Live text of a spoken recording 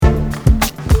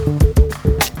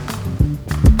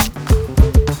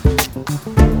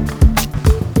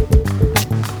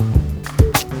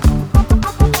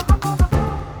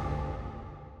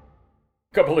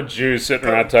of Jews sitting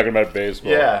around talking about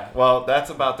baseball. Yeah, well, that's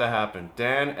about to happen.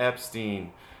 Dan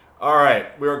Epstein. All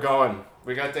right, we're going.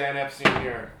 We got Dan Epstein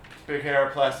here. Big hair,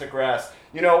 plastic grass.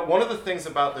 You know, one of the things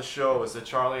about the show is that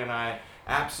Charlie and I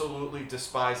absolutely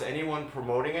despise anyone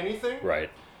promoting anything. Right.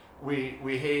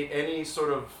 We hate any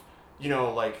sort of,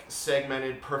 like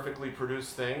segmented, perfectly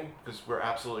produced thing, because we're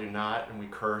absolutely not, and we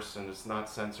curse, and it's not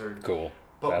censored. Cool.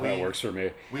 But that works for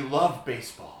me. We love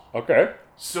baseball. Okay.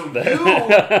 So you,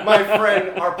 my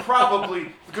friend, are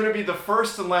probably going to be the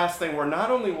first and last thing where not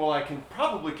only will I can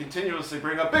probably continuously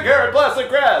bring up Big Hair and Plastic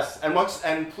Grass,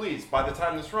 and please, by the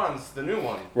time this runs, the new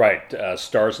one. Right.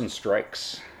 Stars and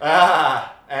Strikes.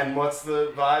 And what's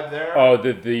the vibe there? Oh,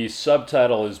 the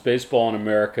subtitle is Baseball in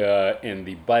America in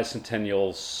the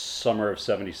Bicentennial Summer of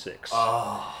 '76.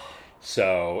 Oh.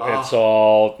 So it's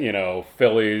all,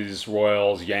 Phillies,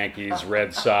 Royals, Yankees,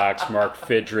 Red Sox, Mark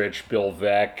Fidrich, Bill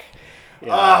Veeck.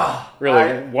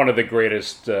 Really one of the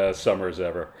greatest summers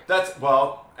ever.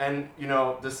 And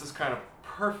this is kind of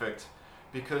perfect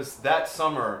because that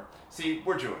summer, see,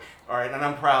 we're Jewish, all right, and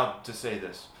I'm proud to say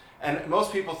this. And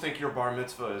most people think your bar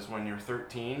mitzvah is when you're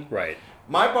 13. Right.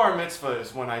 My bar mitzvah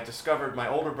is when I discovered my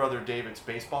older brother David's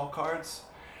baseball cards.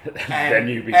 Then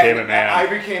you became a man. I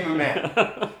became a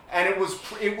man. And it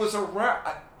was around,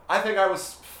 I think I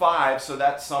was 5, so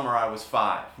that summer I was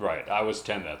 5. Right, I was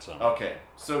 10 that summer. Okay,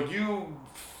 so you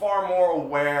far more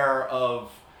aware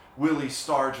of Willie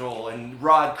Stargell and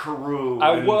Rod Carew.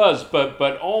 I was,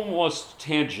 but almost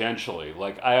tangentially.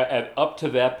 Like up to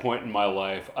that point in my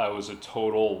life, I was a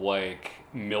total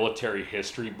military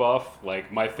history buff.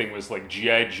 Like my thing was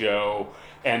G.I. Joe,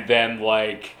 and then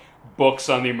books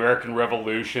on the American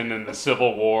Revolution and the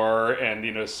Civil War,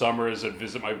 and summers I'd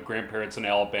visit my grandparents in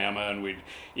Alabama, and we'd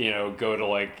go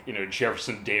to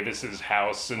Jefferson Davis's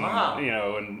house and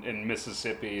in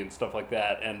Mississippi and stuff like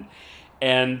that,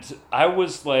 and I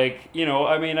was I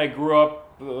grew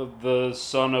up the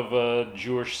son of a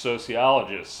Jewish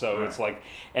sociologist, so it's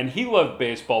and he loved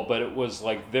baseball, but it was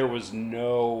there was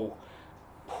no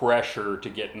pressure to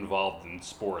get involved in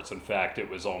sports. In fact, it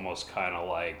was almost kind of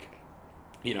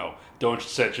don't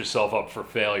set yourself up for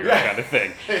failure kind of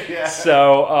thing. Yeah.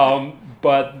 So,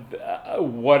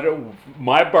 what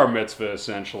my bar mitzvah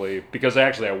essentially, because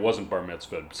actually I wasn't bar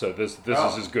mitzvah, so this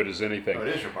is as good as anything. Oh,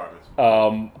 it is your bar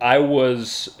mitzvah. I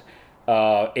was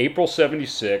April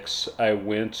 '76. I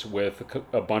went with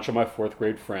a bunch of my 4th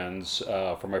grade friends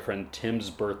for my friend Tim's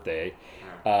birthday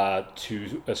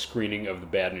to a screening of The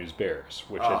Bad News Bears,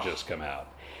 which had just come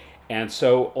out, and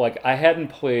so I hadn't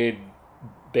played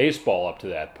baseball up to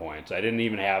that point. I didn't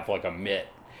even have a mitt.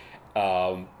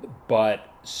 But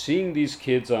seeing these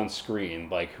kids on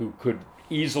screen, who could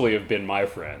easily have been my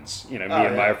friends,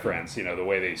 my friends, the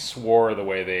way they swore, the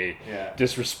way they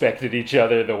disrespected each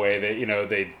other, the way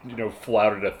they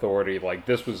flouted authority,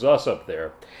 this was us up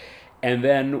there. And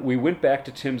then we went back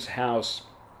to Tim's house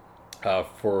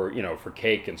for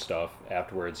cake and stuff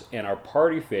afterwards, and our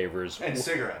party favors and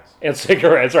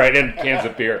cigarettes, right, and cans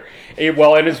of beer.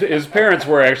 Well, and his parents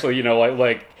were actually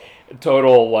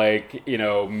total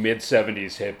mid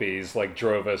 70s hippies,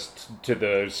 drove us to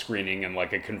the screening in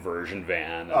a conversion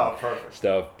van and perfect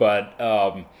stuff. But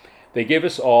they gave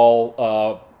us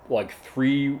all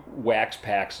 3 wax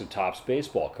packs of Topps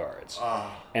baseball cards.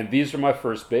 And these are my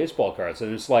first baseball cards.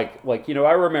 And it's I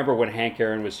remember when Hank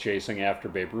Aaron was chasing after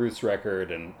Babe Ruth's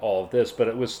record and all of this, but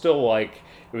it was still it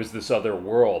was this other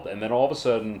world. And then all of a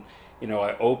sudden,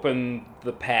 I open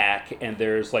the pack and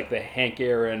there's the Hank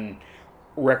Aaron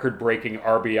record-breaking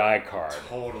RBI card.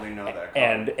 Totally know that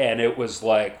card. And it was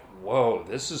whoa,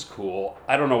 this is cool.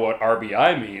 I don't know what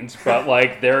RBI means, but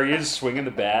there he is swinging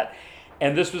the bat.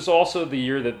 And this was also the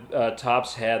year that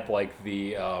Topps had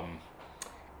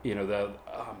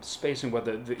spacing what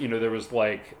there was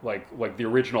the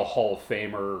original Hall of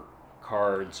Famer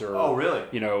cards, or really?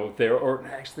 They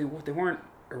weren't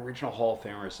original Hall of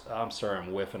Famers. I'm sorry,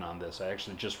 I'm whiffing on this. I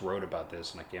actually just wrote about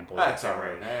this, and I can't believe that's all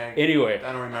right. Anyway,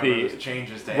 I don't remember the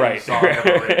changes to any song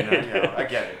ever written. I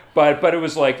get it. But it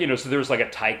was so there was a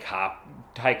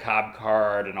Ty Cobb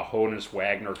card and a Honus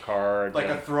Wagner card.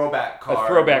 A throwback card. A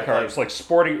throwback card. It was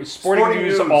Sporting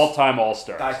News all-time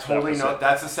All-Stars. I totally know.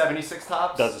 That's a 76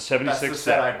 Topps? That's a 76 That's the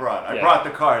set I brought. I brought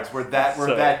the cards. We're that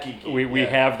geeky. We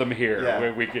have them here.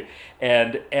 Yeah.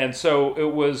 And so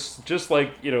it was just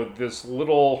this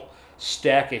little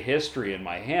stack of history in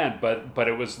my hand, but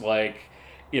it was it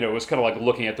was kind of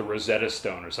looking at the Rosetta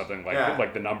Stone or something,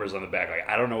 the numbers on the back.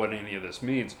 I don't know what any of this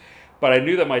means. But I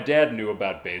knew that my dad knew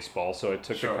about baseball, so I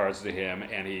took the cards to him,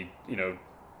 and he,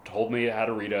 told me how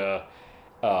to read a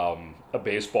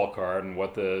baseball card and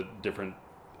what the different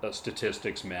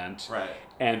statistics meant. Right.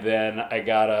 And then I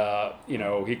got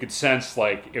he could sense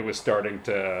like it was starting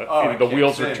to, Oh, the it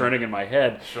wheels kicks were in. turning in my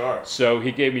head. Sure. So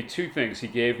he gave me two things. He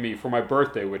gave me, for my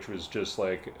birthday, which was just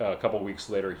like a couple weeks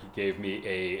later, he gave me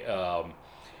a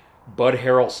Bud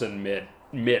Harrelson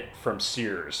mitt from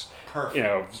Sears.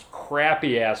 Perfect.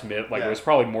 Crappy ass mitt. Like Yeah. it was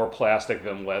probably more plastic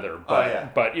than leather. But, yeah.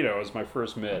 but it was my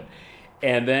first mitt.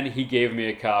 And then he gave me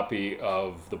a copy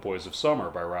of The Boys of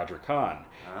Summer by Roger Kahn.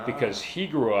 Because he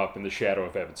grew up in the shadow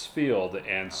of Ebbets Field,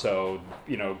 and so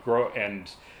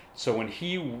so when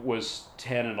he was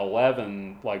 10 and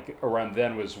 11, like around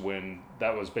then was when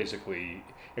that was basically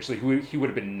actually he would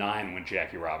have been 9 when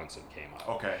Jackie Robinson came out.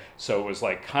 Okay. So it was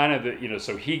like kind of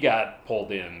so he got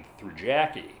pulled in through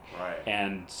Jackie. Right.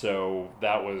 And so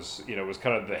that was, it was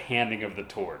kind of the handing of the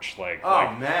torch.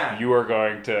 Man. You are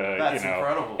going to, That's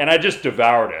incredible. And I just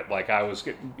devoured it. Like I was,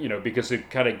 because it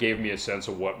kind of gave me a sense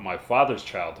of what my father's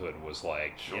childhood was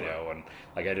like, Sure. and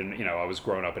like I didn't, I was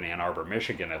growing up in Ann Arbor,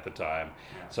 Michigan at the time.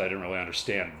 Yeah. So I didn't really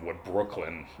understand what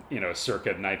Brooklyn,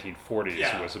 circa 1940s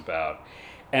Yeah. was about.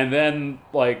 And then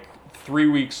like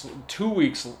 2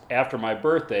 weeks after my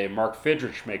birthday, Mark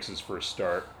Fidrich makes his first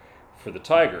start for the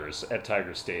Tigers at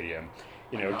Tiger Stadium.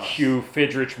 Cue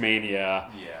Fidrich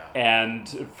mania. Yeah. And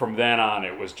from then on,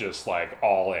 it was just like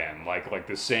all in, like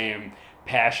the same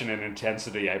passion and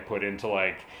intensity I put into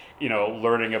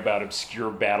learning about obscure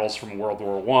battles from World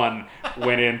War I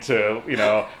went into,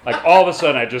 like all of a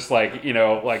sudden I just like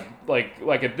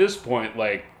at this point,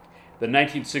 like the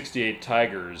 1968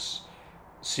 Tigers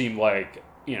seemed like,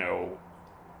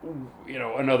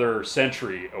 another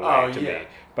century away to me.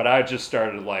 But I just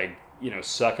started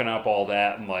sucking up all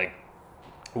that, and like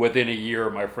within a year,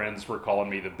 my friends were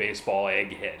calling me the baseball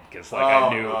egghead because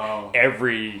I knew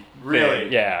every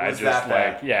Really? Yeah, Was that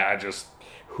bad? I just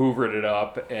hoovered it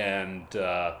up and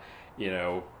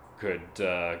could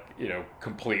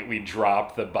completely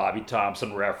drop the Bobby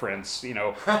Thompson reference,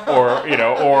 or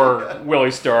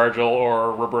Willie Stargell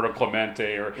or Roberto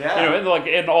Clemente or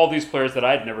and all these players that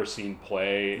I'd never seen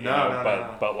play.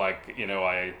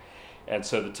 And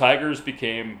so the Tigers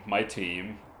became my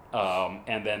team,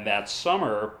 and then that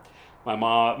summer,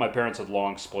 my parents had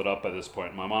long split up by this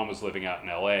point. My mom was living out in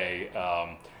L.A.,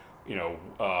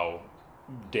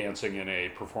 dancing in a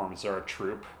performance art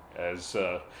troupe as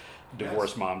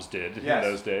divorced moms did in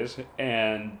those days,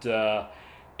 and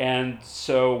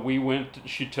so we went.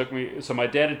 She took me. So my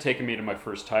dad had taken me to my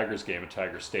first Tigers game at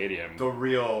Tiger Stadium. The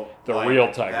real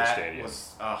Tiger Stadium.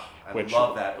 I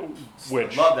love that.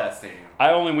 I love that stadium.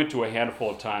 I only went to a handful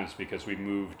of times because we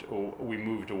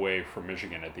moved away from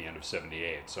Michigan at the end of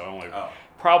 '78. So I only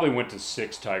probably went to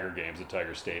 6 Tiger games at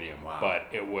Tiger Stadium. Wow. But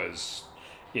it was,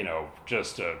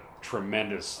 just a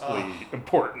tremendously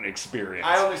important experience.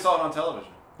 I only saw it on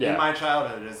television. Yeah. In my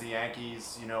childhood, as the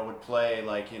Yankees, would play in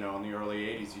the early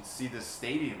 '80s, you'd see this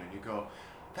stadium and you go,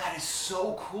 "That is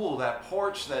so cool! That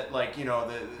porch, that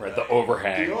the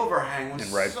overhang. The overhang was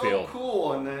in right so field.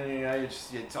 Cool." And then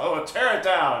tear it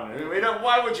down.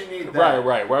 Why would you need that?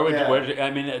 Right. Why would you?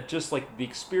 I mean, just like the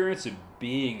experience of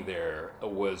being there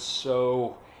was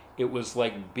so. It was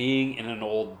like being in an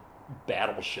old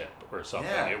battleship or something.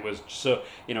 Yeah. It was so,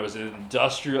 it was an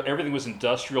industrial, everything was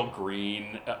industrial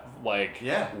green,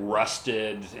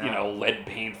 rusted, lead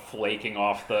paint flaking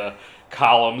off the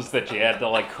columns that you had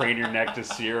to crane your neck to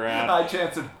see around. High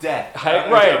chance of death.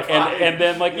 Right. And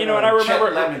then and I remember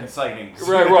Chet Lemon sightings.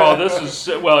 Right. Well, this is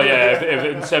if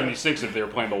in '76 if they were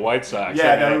playing the White Sox.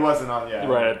 Yeah, he wasn't on. Yeah.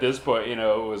 Right at this point, it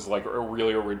was like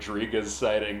Aurelio Rodriguez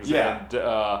sightings and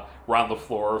Ron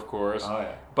LaFleur, of course. Oh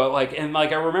yeah. But I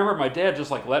remember my dad just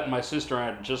letting my sister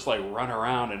and I just run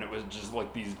around, and it was just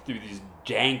through these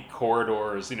dank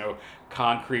corridors,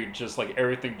 concrete, just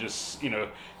everything just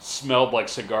smelled like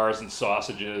cigars and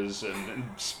sausages and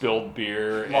spilled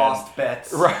beer. Lost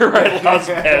bets. Right, lost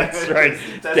bets, right.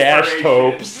 Dashed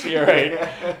hopes, right.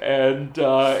 And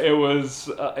it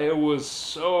was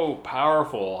so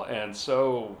powerful, and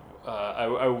so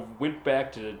I went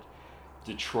back to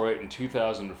Detroit in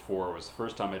 2004. It was the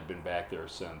first time I'd been back there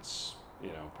since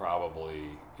probably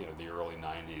the early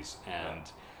 90s,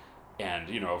 and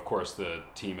of course the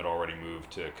team had already moved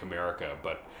to Comerica,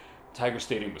 but Tiger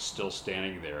Stadium was still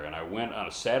standing there, and I went on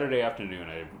a Saturday afternoon.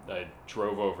 I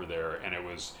drove over there, and it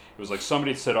was like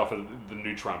somebody had set off the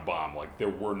neutron bomb. There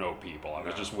were no people. I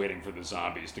was just waiting for the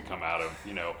zombies to come out of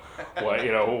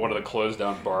one of the closed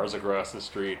down bars across the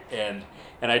street, and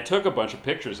I took a bunch of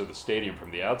pictures of the stadium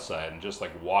from the outside, and just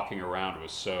walking around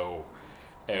was so.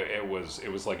 it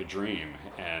was like a dream,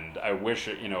 and I wish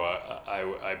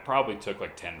I probably took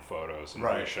like 10 photos, and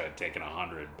I wish I'd taken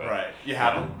 100. But right, you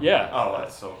have them? Yeah. Oh,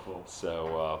 that's so cool.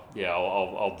 So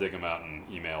I'll dig them out and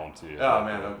email them to you. Oh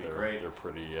man, that'd be great. They're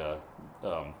pretty.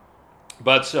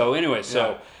 But so anyway,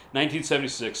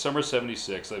 1976, summer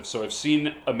 '76. I've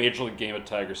seen a major league game at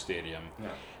Tiger Stadium. Yeah.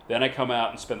 Then I come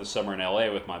out and spend the summer in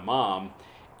LA with my mom,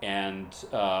 and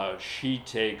she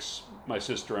takes my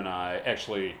sister and I,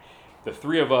 actually the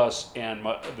three of us and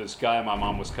this guy my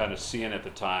mom was kind of seeing at the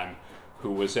time,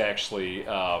 who was actually,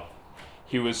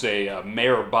 he was a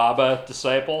Mayor Baba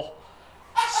disciple.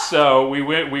 So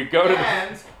we go to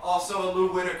and also a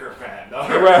Lou Whitaker fan. Well,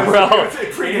 he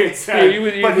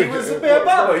was a Mayor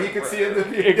Baba. He could see it.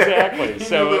 Exactly. He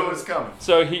So knew it was coming.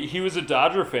 So he was a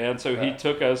Dodger fan, so he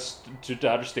took us to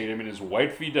Dodger Stadium in his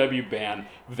white VW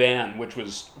van, which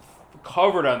was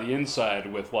covered on the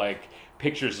inside with like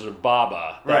pictures of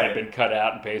Baba that had been cut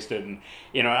out and pasted. And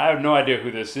I have no idea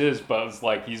who this is, but it's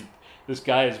like this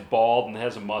guy is bald and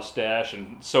has a mustache,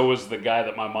 and so is the guy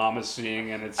that my mom is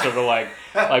seeing, and it's sort of like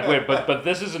wait, but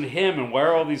this isn't him, and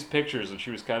where are all these pictures? And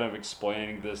she was kind of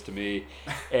explaining this to me,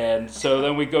 and so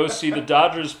then we go see the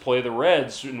Dodgers play the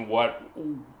Reds in what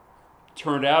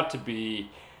turned out to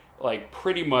be like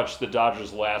pretty much the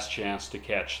Dodgers' last chance to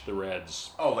catch the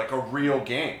Reds. Oh, like a real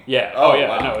game. Yeah. Oh, yeah.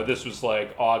 wow. No, this was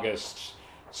like August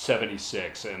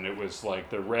 '76, and it was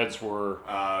like the Reds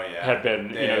had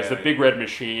been, it was the Big Red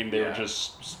Machine. They were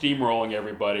just steamrolling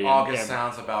everybody. August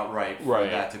sounds about right for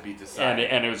that to be decided.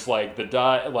 And it was like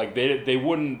they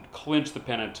wouldn't clinch the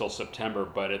pennant until September,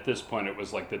 but at this point it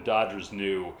was like the Dodgers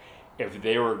knew if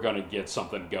they were going to get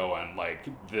something going, like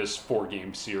this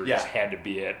 4-game series had to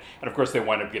be it. And of course they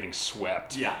wound up getting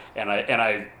swept. Yeah. And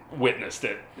I witnessed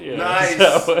it. Nice.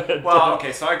 Well,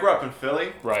 okay, so I grew up in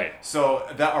Philly. Right. So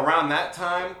around that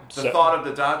time, the thought of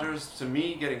the Dodgers, to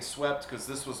me, getting swept, because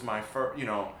this was my first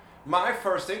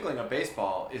inkling of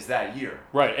baseball is that year.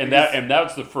 Right, and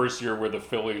that's the first year where the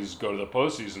Phillies go to the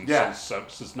postseason since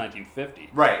 1950.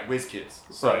 Right, whiz kids.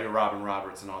 So you're Robin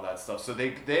Roberts and all that stuff. So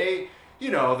they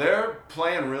they're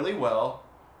playing really well,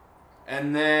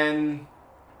 and then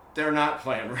they're not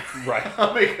playing right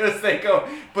because they go.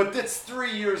 But it's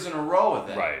 3 years in a row of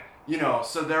that. Right.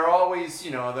 So they're always,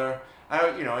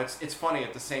 it's funny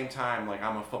at the same time. Like,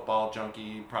 I'm a football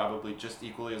junkie, probably just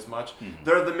equally as much. Mm-hmm.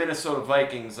 They're the Minnesota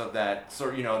Vikings of that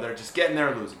sort. They're just getting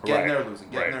there, losing, getting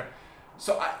there.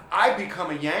 So I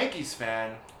become a Yankees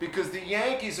fan because the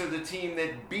Yankees are the team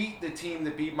that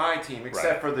beat my team,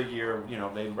 except for the year,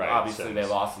 they obviously they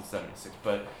lost in '76,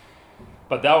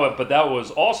 But that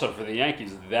was also for the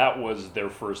Yankees. That was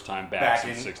their first time back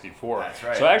since '64. That's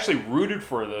right. So I actually rooted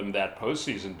for them that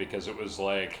postseason because it was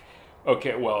like,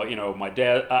 okay, well, my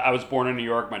dad. I was born in New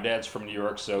York. My dad's from New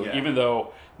York. So even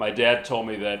though my dad told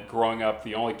me that growing up,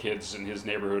 the only kids in his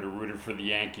neighborhood who rooted for the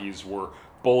Yankees were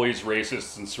bullies,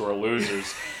 racists, and sore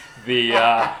losers. You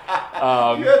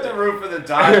had to root for the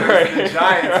Dodgers and the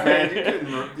Giants, man. You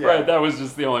couldn't. Yeah. Right. That was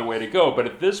just the only way to go. But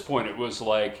at this point, it was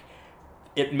like.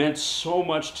 It meant so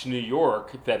much to New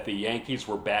York that the Yankees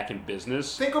were back in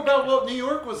business. Think about what New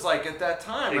York was like at that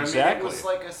time. Exactly. I mean, it was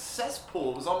like a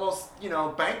cesspool. It was almost,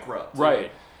 bankrupt.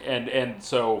 Right. And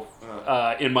so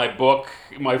in my book,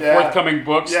 my forthcoming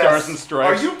book, Stars and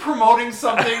Stripes. Are you promoting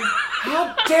something?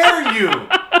 How dare you?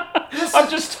 I'm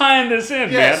just tying this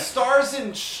in, man. Stars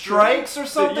and Stripes or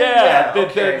something?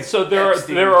 Okay. So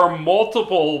there are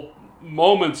multiple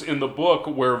moments in the book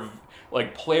where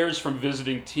like players from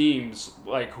visiting teams,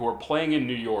 like who are playing in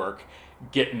New York,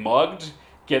 get mugged,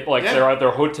 get like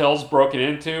their hotels broken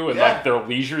into, and like their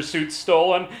leisure suits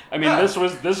stolen. I mean, this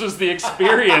was the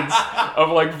experience of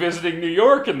like visiting New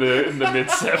York in the mid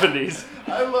 '70s.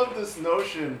 I love this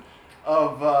notion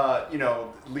of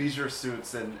leisure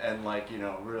suits and like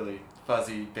really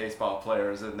fuzzy baseball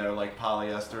players, and they're like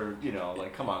polyester,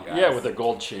 like, come on, guys. Yeah, with their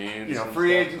gold chains.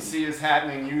 Free agency is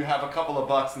happening. You have a couple of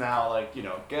bucks now, like,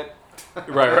 get.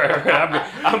 Right.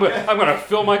 I'm gonna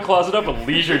fill my closet up with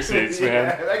leisure suits,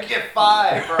 man. I can get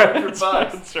 5 for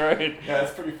 $100. That's right. Yeah,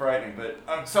 it's pretty frightening. But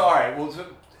I'm sorry. Well,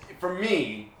 for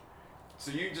me,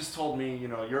 so you just told me,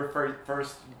 your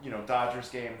first, Dodgers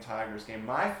game, Tigers game.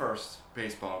 My first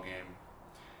baseball game.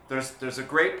 There's a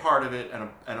great part of it and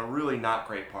a really not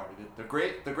great part of it. The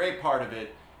great part of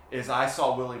it is I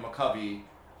saw Willie McCovey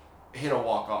hit a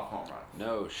walk-off home run.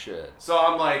 No shit. So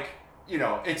I'm like,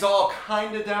 it's all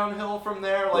kind of downhill from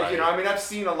there. Like, right. I mean, I've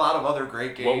seen a lot of other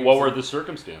great games. What were the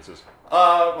circumstances?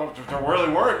 Well, there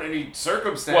really weren't any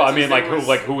circumstances. Well, I mean,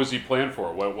 who was he playing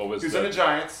for? What was? He was in the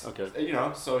Giants. Okay. You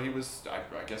know, so he was.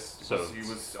 I guess So he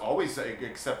was always,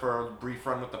 except for a brief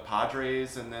run with the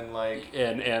Padres, and then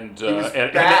and was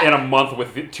back. a month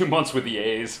with 2 months with the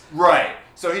A's. Right.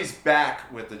 So he's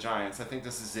back with the Giants. I think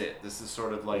this is it. This is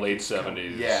sort of like Late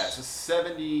 70s. Yeah,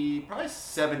 it's probably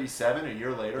 77, a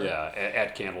year later. Yeah,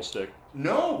 at Candlestick.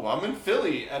 No, I'm in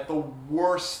Philly at the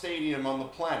worst stadium on the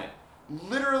planet.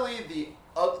 Literally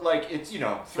it's Three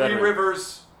Veteran.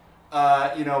 Rivers,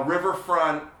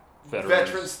 Riverfront,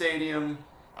 Veteran Stadium.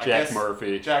 Jack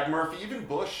Murphy, even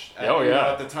Bush.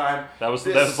 Yeah. At the time. That was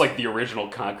like the original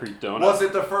concrete donut. Was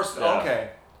it the first? Yeah.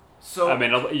 Okay. So I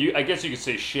mean, I guess you could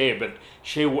say Shea, but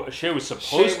Shea was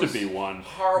supposed to be one.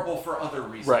 Horrible for other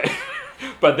reasons. Right.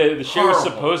 But the Shea was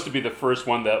Horrible. supposed to be the first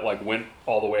one that went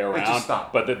all the way just around,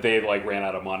 stopped. but that they ran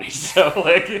out of money, so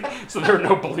there were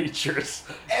no bleachers.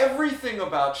 Everything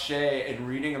about Shea and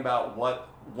reading about what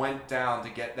went down to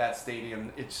get that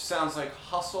stadium, it sounds like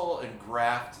hustle and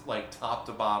graft, top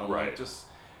to bottom. Right.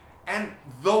 And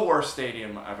the worst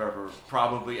stadium I've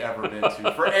probably ever been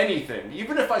to for anything.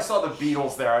 Even if I saw the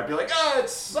Beatles there, I'd be like, it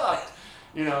sucked.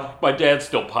 My dad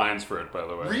still pines for it, by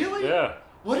the way. Really? Yeah.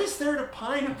 What is there to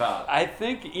pine about? I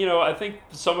think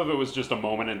some of it was just a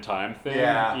moment in time thing.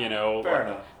 Yeah. Fair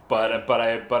enough. But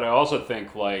I also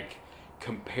think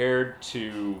compared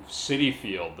to Citi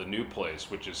Field, the new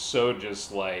place, which is so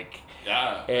just Yeah.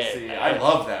 I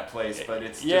love that place, but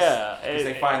it's just because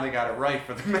they finally got it right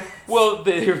for the Mets. Well,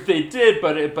 they did,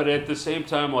 but at the same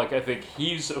time, I think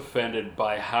he's offended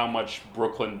by how much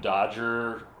Brooklyn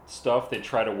Dodger stuff they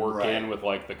try to work in with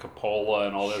the cupola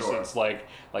and all this. Sure. It's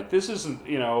this isn't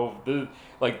the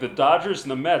Dodgers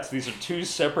and the Mets. These are two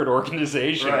separate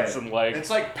organizations, right. and it's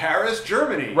like Paris,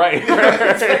 Germany. Right. It's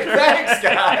like, thanks,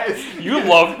 guys. You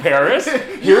love Paris.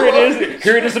 Here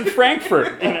it is in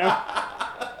Frankfurt.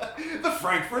 The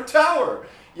Frankfurt Tower.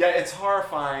 Yeah, it's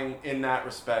horrifying in that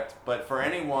respect, but for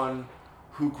anyone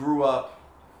who grew up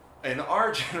in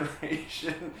our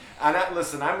generation, and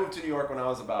I moved to New York when I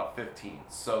was about 15,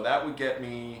 so that would get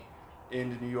me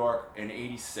into New York in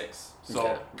 86. So,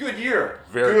 Okay. Good year.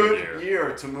 Very good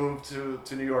year to move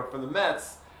to New York for the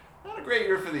Mets. Not a great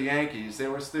year for the Yankees. They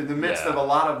were in the midst of a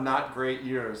lot of not great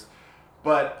years.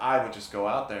 But I would just go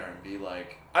out there and be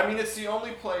it's the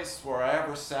only place where I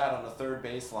ever sat on the third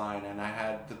baseline and I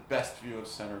had the best view of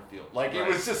center field. It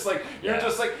was just you're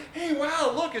just hey,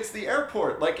 wow, look, it's the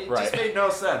airport. It just made no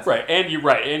sense. Right, and you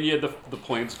had the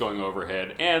planes going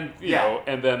overhead, and you know,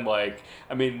 and then my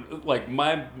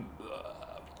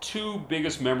two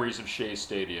biggest memories of Shea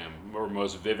Stadium, or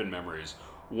most vivid memories.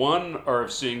 One are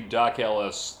of seeing Doc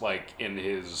Ellis in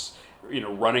his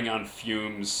running on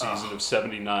fumes season of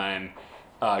 '79.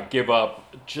 Give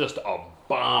up just a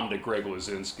bomb to Greg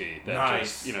Luzinski that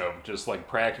just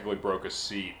practically broke a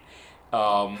seat.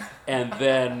 And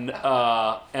then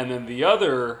the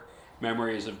other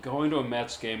memories of going to a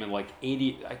Mets game in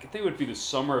 80, I think it would be the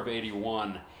summer of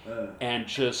 '81, and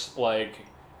just the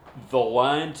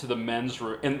line to the men's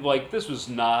room, and this was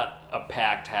not a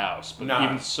packed house, but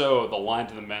even so, the line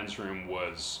to the men's room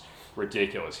was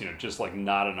ridiculous. Just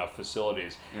not enough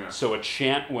facilities. Yeah. So a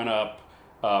chant went up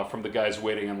from the guys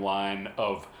waiting in line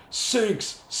of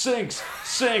sinks, sinks,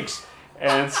 sinks.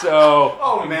 And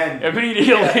so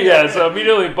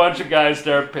immediately a bunch of guys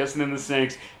start pissing in the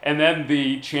sinks, and then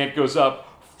the chant goes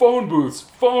up, phone booths,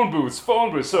 phone booths,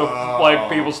 phone booths. So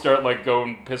people start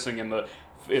going pissing in the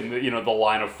the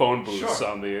line of phone booths. Sure.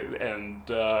 On the and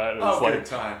it's good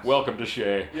times. Welcome to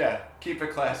Shea. Yeah, keep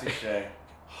it classy, Shea.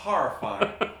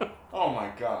 Horrifying. Oh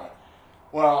my God.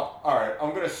 Well, all right,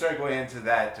 I'm going to segue into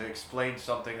that to explain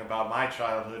something about my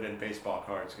childhood and baseball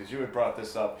cards, because you had brought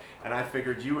this up, and I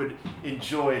figured you would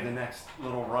enjoy the next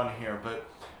little run here. But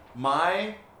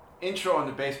my intro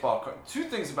into baseball cards, two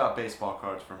things about baseball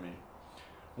cards for me.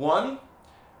 One,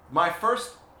 my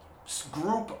first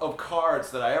group of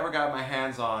cards that I ever got my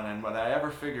hands on and what I ever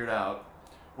figured out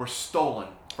were stolen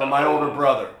from my older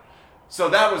brother. So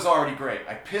that was already great.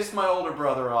 I pissed my older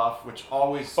brother off, which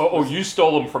always... You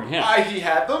stole them from him. He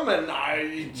had them, and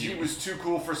he was too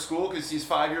cool for school because he's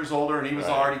 5 years older, and he was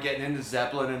already getting into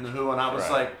Zeppelin and The Who, and I was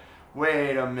like,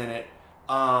 wait a minute.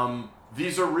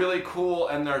 These are really cool,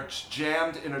 and they're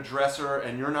jammed in a dresser,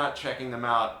 and you're not checking them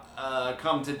out.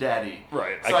 Come to daddy.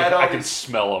 Right. So I can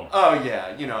smell them. Oh,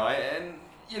 yeah.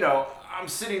 I'm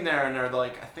sitting there, and they're I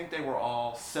think they were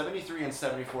all 73 and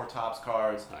 74 Topps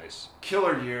cards. Nice.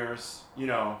 Killer years,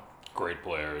 Great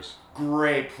players.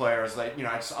 Great players.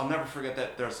 I'll never forget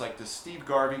that there's this Steve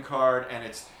Garvey card, and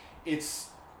it's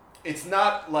it's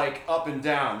not like up and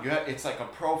down. It's like a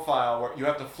profile where you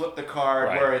have to flip the card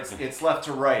where it's left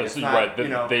to right. It's not, right. You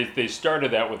know, they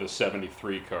started that with the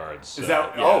 73 cards. Is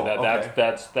that? Yeah, okay.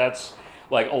 That's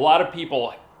like a lot of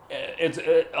people.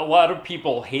 A lot of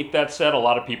people hate that set. A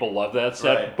lot of people love that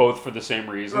set, both for the same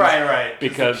reasons. Right.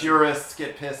 Because the purists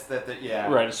get pissed that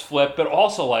Right, it's flipped, but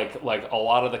also like a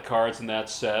lot of the cards in that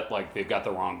set, like they've got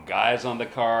the wrong guys on the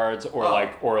cards, or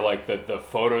like the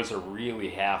photos are really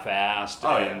half-assed.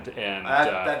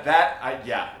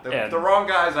 The wrong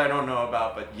guys I don't know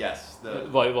about, but yes,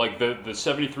 like the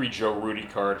 73 Joe Rudy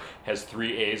card has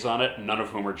 3 A's on it, none of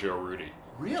whom are Joe Rudy.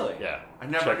 Really? Yeah. I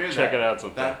never knew that. Check it out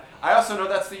sometime. I also know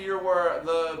that's the year where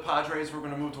the Padres were going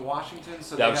to move to Washington.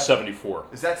 So that was 74.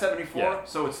 Is that 74? Yeah.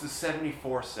 So it's the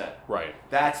 74 set. Right.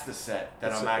 That's the set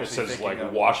that I'm actually thinking of. It says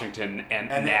like Washington and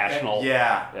National.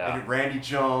 And Randy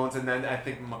Jones, and then I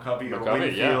think McCovey or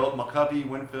Winfield. Yeah. McCovey,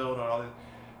 Winfield, and all that.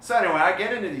 So anyway, I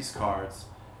get into these cards,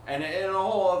 and in a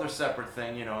whole other separate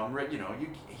thing,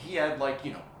 he had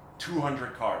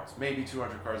 200 cards, maybe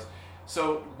 200 cards.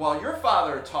 So while your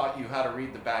father taught you how to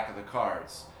read the back of the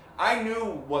cards, I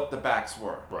knew what the backs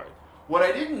were. Right. What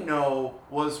I didn't know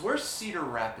was where's Cedar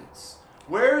Rapids?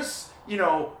 Where's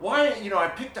why I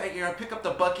pick up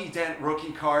the Bucky Dent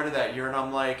rookie card of that year, and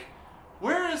I'm like,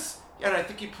 where is? And I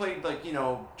think he played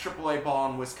AAA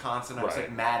ball in Wisconsin. I was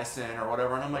like Madison or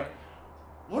whatever, and I'm like,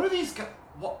 what are these guys?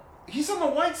 Well, he's on the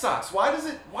White Sox. Why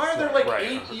are there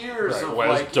 8 years of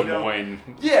West Des Moines?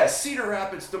 Cedar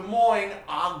Rapids, Des Moines,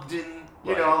 Ogden.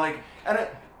 I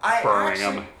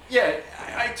Birmingham.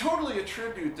 I totally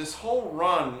attribute this whole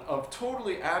run of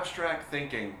totally abstract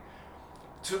thinking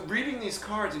to reading these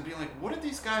cards and being like, what did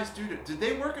these guys do? Did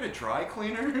they work at a dry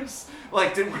cleaners?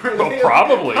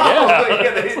 Probably, yeah.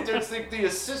 They're the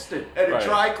assistant at a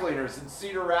dry cleaners in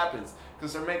Cedar Rapids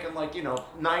because they're making $90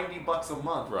 a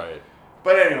month. Right.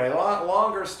 But anyway,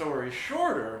 longer story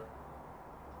shorter,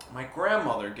 my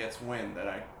grandmother gets wind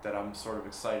that I'm sort of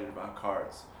excited about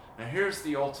cards. Now here's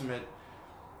the ultimate.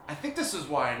 I think this is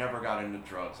why I never got into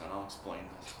drugs, and I'll explain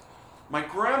this. My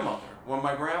grandmother, when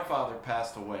my grandfather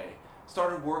passed away,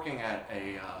 started working at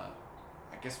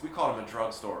I guess we called him a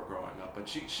drugstore growing up, but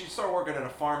she started working at a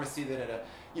pharmacy that had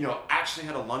actually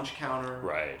had a lunch counter.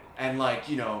 Right. And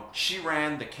she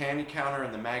ran the candy counter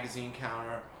and the magazine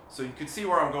counter. So you can see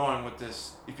where I'm going with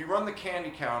this. If you run the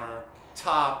candy counter,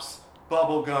 Tops,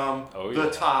 bubble gum, the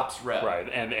Tops rep. Right,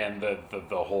 and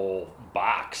the whole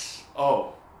box.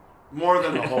 Oh, more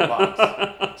than the whole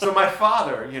box. So my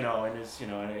father,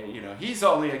 he's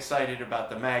only excited about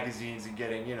the magazines and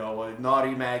getting,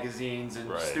 naughty magazines and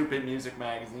stupid music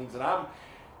magazines, and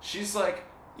she's like,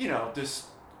 this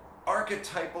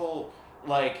archetypal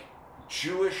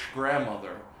Jewish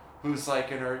grandmother who's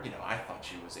in her, I thought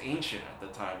she was ancient at the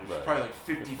time. She was probably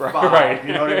 55, right.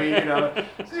 You know what I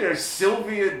mean?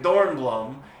 Sylvia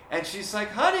Dornblum, and she's like,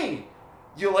 honey,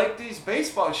 you like these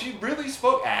baseballs? She really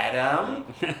spoke, Adam.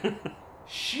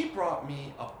 She brought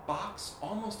me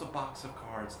almost a box of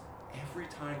cards every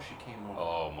time she came over.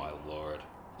 Oh my Lord.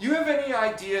 You have any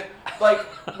idea,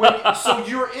 so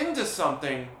you're into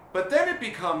something, but then it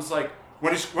becomes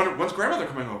when's grandmother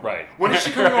coming over? Right. When is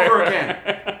she coming over again?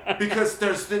 Because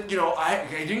there's I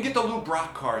didn't get the Lou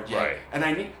Brock card yet. Right.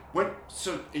 And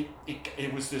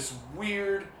it was this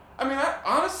weird. I mean,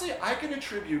 honestly, I can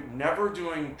attribute never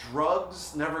doing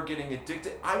drugs, never getting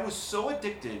addicted. I was so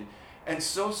addicted and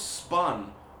so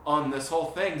spun on this whole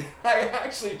thing that I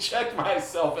actually checked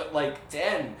myself at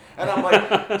 10. And I'm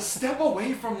like, step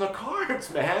away from the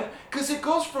cards, man. Because it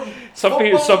goes from some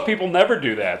people never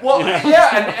do that. Well,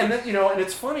 yeah, and then, and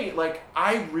it's funny,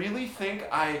 I really think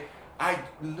I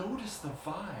noticed the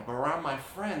vibe around my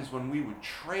friends when we would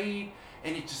trade,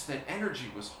 and that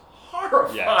energy was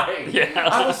horrifying. Yeah.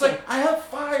 I was like, I have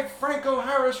 5 Franco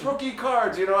Harris rookie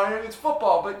cards, it's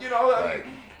football, but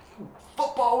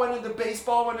football went into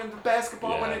baseball, went into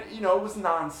basketball, it was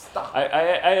nonstop.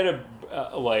 I had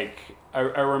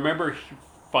I remember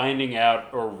finding out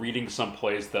or reading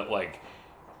someplace that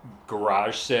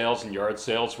garage sales and yard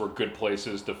sales were good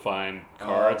places to find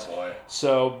cards. Oh boy.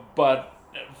 So, but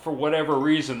for whatever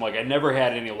reason, I never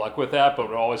had any luck with that, but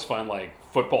would always find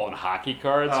football and hockey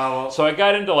cards. So I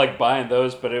got into buying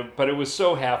those, but it was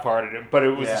so half-hearted. But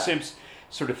it was the same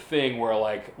sort of thing where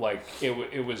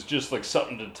it was just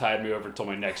something to tide me over till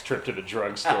my next trip to the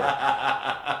drugstore.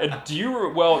 And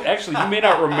actually you may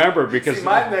not remember because see,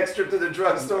 my next trip to the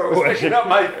drugstore was picking up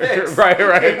my fix. Right.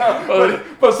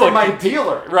 But for my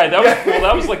dealer. Right,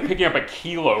 that was like picking up a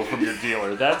kilo from your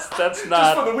dealer. That's not just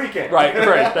for the weekend. Right.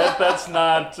 That's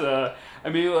not I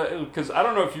mean, because I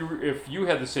don't know if you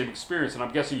had the same experience, and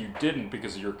I'm guessing you didn't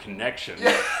because of your connection.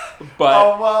 Yeah. But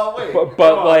Oh well, wait.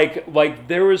 but like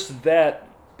there was that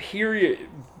period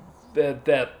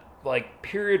that like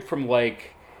period from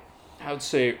like I would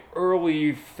say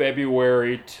early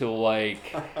February to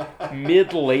like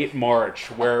mid-late March,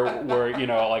 where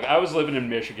like I was living in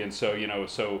Michigan, so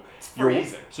so it's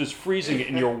freezing. So it's freezing,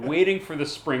 and you're waiting for the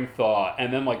spring thaw,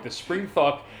 and then like the spring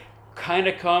thaw kind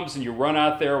of comes, and you run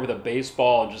out there with a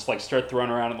baseball and just like start throwing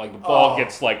around, and like the ball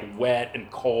gets like wet and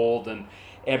cold, and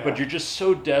but you're just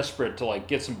so desperate to like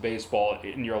get some baseball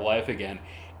in your life again,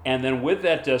 and then with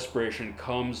that desperation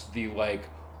comes the like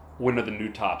when are the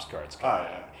new Topps cards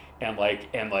coming out. And like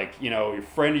your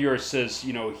friend of yours says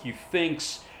he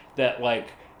thinks that like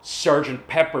Sergeant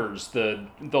Pepper's the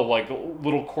like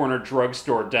little corner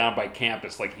drugstore down by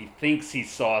campus, like he thinks he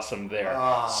saw some there.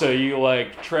 So you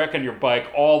like trek on your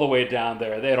bike all the way down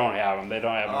there. They don't have them yet.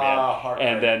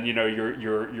 And then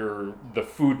you're the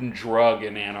Food and Drug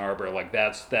in Ann Arbor, like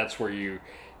that's where you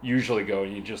usually go,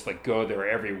 and you just like go there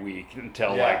every week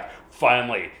until like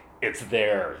finally it's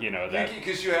there.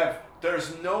 Because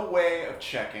there's no way of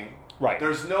checking. Right.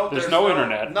 There's no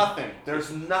internet. Nothing.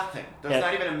 There's nothing. There's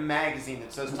not even a magazine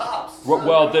that says Topps.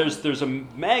 Well, there's a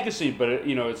magazine, but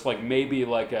it's like maybe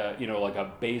like a like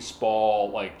a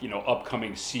baseball like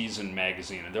upcoming season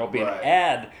magazine, and there'll be an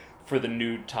ad for the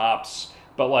new Topps,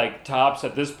 but like Topps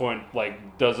at this point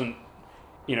like doesn't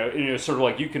sort of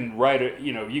like you can write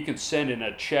you can send in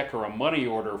a check or a money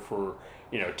order for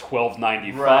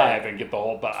 $12.95 and get the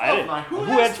whole. But who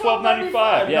had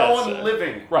 $12.95? Yeah, no one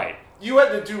living. Right. You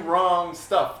had to do wrong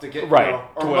stuff to get or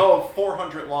mow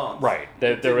 400 lawns. Right.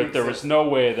 There was no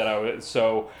way that I would.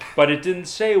 So, but it didn't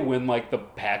say when like the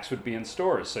packs would be in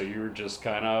stores. So you were just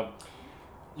kind of.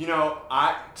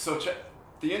 The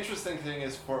interesting thing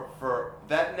is for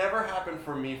that never happened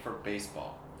for me for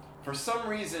baseball. For some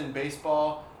reason,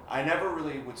 baseball, I never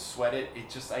really would sweat it. It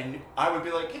just I would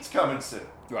be like, it's coming soon.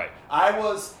 Right. I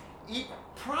was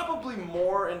probably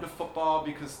more into football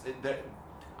because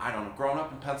I don't know, growing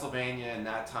up in Pennsylvania in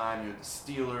that time, you had the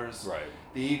Steelers,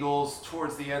 the Eagles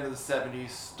towards the end of the 70s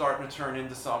starting to turn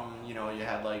into something, you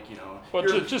had like, Well,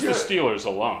 just the Steelers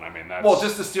alone, I mean, that's... Well,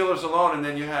 just the Steelers alone, and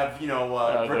then you have,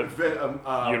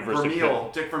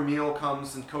 Vermeil. Dick Vermeil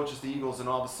comes and coaches the Eagles, and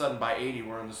all of a sudden by 80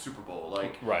 we're in the Super Bowl.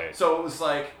 Right. So it was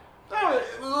like... a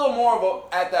little more of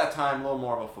at that time, a little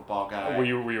more of a football guy. Were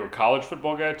you a college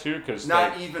football guy too?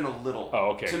 Not even a little.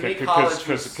 Oh, okay. To me, college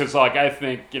because like I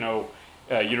think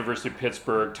University of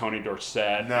Pittsburgh, Tony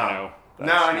Dorsett. No,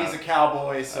 and he's a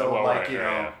Cowboy, so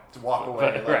to walk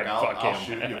away, I'll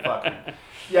shoot you, fuck him.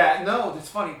 Yeah, no, it's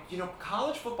funny.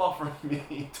 College football for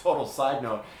me. Total side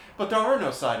note, but there are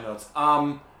no side notes.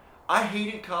 I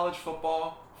hated college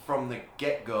football from the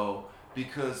get-go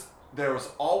because there was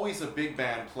always a big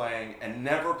band playing and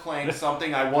never playing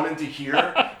something I wanted to hear.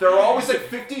 There were always like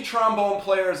 50 trombone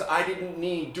players I didn't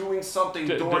need doing something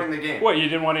during the game. What, you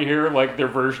didn't want to hear like their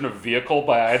version of Vehicle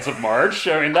by Ides of March?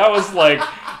 I mean, that was like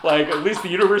at least the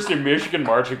University of Michigan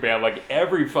marching band, like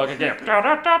every fucking game. But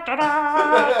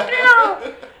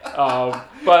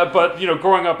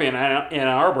growing up in Ann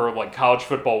Arbor, like college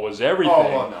football was everything.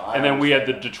 And then we had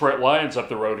the Detroit Lions up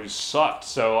the road who sucked.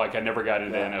 So like I never got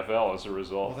into NFL as a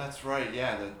result. Well, that's right.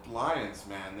 Yeah, the Lions,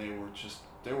 man,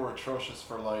 they were atrocious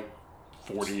for like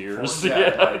 40 years. I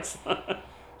get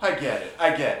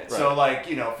it. Right. So like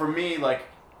for me, like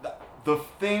the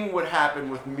thing would happen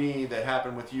with me that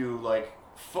happened with you, like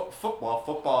football.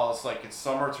 Football is like it's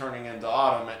summer turning into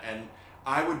autumn, and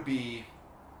I would be.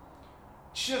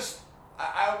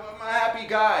 I'm a happy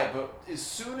guy, but as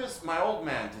soon as my old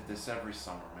man did this every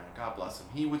summer, man, God bless him,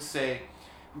 he would say, it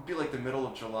would be like the middle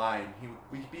of July, and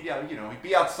we'd be out, he'd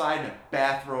be outside in a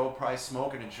bathrobe, probably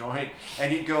smoking a joint,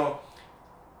 and he'd go,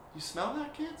 "You smell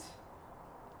that, kids?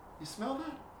 You smell that?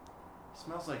 It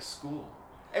smells like school."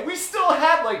 And we still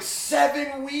had like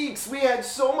 7 weeks. We had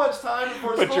so much time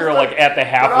before school. But you're like at the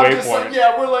halfway point.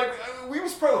 Like, we're like, we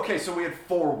was probably, okay, so we had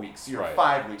 4 weeks,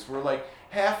 5 weeks. We're like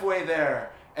halfway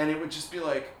there, and it would just be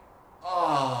like,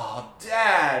 "Oh,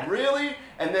 Dad, really?"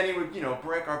 And then he would,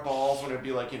 break our balls when it would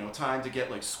be like, time to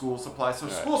get like school supplies. So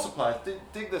school supplies,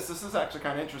 dig this. This is actually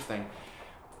kind of interesting.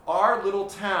 Our little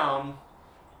town,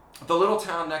 the little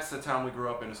town next to the town we grew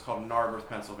up in is called Narberth,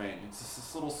 Pennsylvania. It's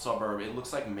this little suburb. It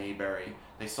looks like Mayberry.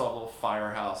 They saw a little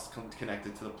firehouse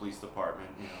connected to the police department,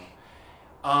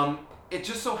 It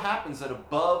just so happens that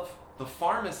above the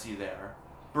pharmacy there,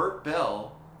 Bert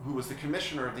Bell, who was the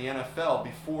commissioner of the NFL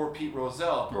before Pete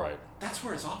Rozelle, right. That's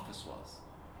where his office was.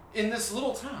 in this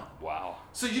little town. Wow.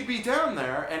 So you'd be down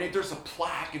there, and there's a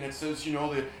plaque, and it says, you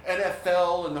know, the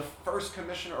NFL and the first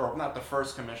commissioner, or not the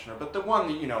first commissioner, but the one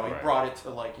that, you know, he Right. brought it to,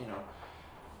 like, you know,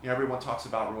 everyone talks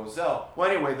about Roselle. Well,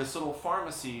 anyway, this little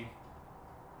pharmacy,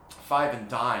 Five and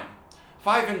Dime.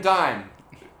 Five and Dime.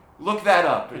 Look that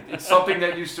up. It's something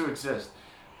that used to exist.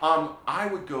 I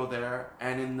would go there,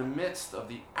 and in the midst of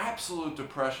the absolute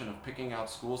depression of picking out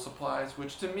school supplies,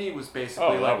 which to me was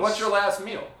basically what's your last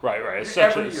meal? Right. It's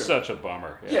Every year. such a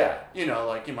bummer. Yeah, you know,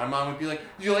 like my mom would be like,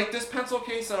 "Do you like this pencil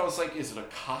case?" And I was like, "Is it a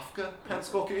Kafka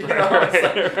pencil case?" You know, it's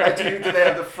like, do they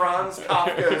have the Franz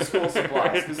Kafka school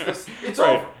supplies? Because it's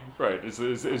over. Right. Is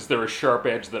there a sharp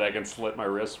edge that I can slit my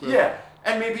wrist with? Yeah,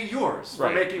 and maybe yours for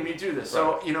Right. making me do this.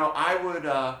 So, you know, I would,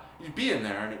 you'd be in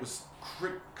there, and it was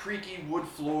creaky wood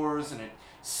floors, and it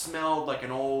smelled like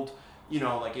an old, you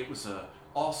know, like it was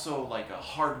also like a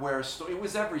hardware store. It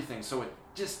was everything. So it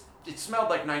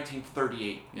smelled like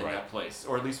 1938 in Right. that place,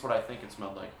 or at least what I think it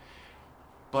smelled like.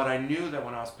 But I knew that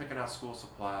when I was picking out school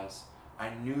supplies, I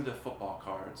knew the football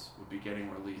cards would be getting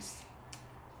released.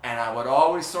 And I would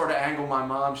always sort of angle my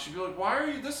mom. She'd be like, "Why are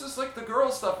you, this is like the girl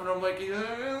stuff." And I'm like, look,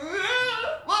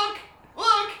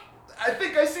 I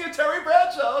think I see a Terry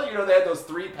Bradshaw. You know, they had those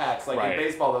 3-packs, like Right. in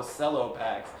baseball, those cello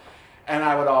packs. And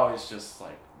I would always just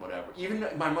like, whatever. Even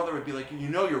my mother would be like, "You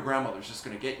know your grandmother's just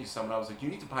going to get you some." And I was like, "You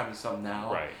need to buy me some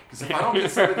now." Right. Because if I don't get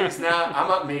some of these now, I'm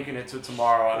not making it to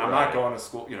tomorrow, and I'm not Right. going to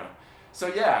school, you know. So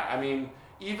yeah, I mean,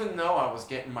 even though I was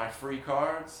getting my free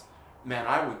cards, man,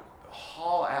 I would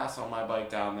haul ass on my bike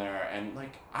down there, and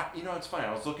like, you know, it's funny.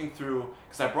 I was looking through,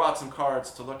 because I brought some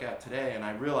cards to look at today, and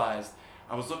I realized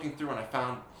I was looking through, and I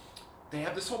found they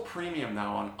have this whole premium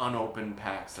now on unopened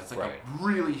packs. That's like Right. a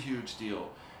really huge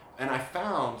deal. And I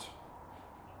found,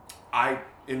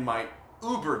 in my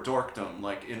uber dorkdom,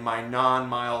 like in my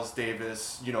non-Miles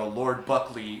Davis, you know, Lord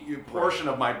Buckley portion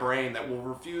of my brain that will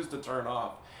refuse to turn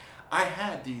off, I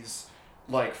had these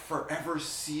like forever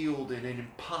sealed in an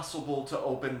impossible to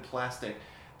open plastic,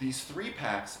 these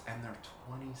 3-packs, and they're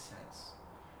 20 cents.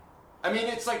 I mean,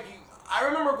 it's like, I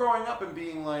remember growing up and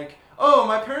being like, "Oh,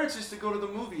 my parents used to go to the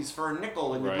movies for a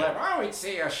nickel," and you'd be like, "Oh, we'd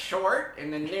see a short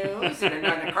in the news and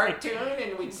a cartoon,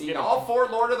 and we'd see all 4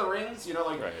 Lord of the Rings," you know,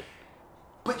 like. Right.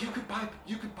 But you could buy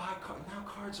now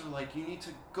cards are like, you need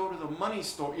to go to the money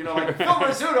store, you know, like Phil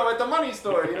Rizzuto at the money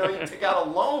store, you know, you take out a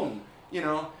loan, you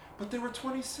know, but they were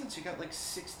 20 cents, you got like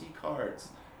 60 cards.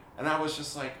 And I was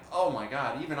just like, oh my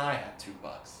God, even I had $2.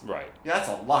 Right. Yeah, that's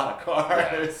a lot of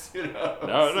cards, you know.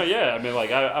 No, yeah. I mean,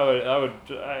 like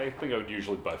I think I would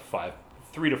usually buy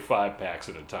 3 to 5 packs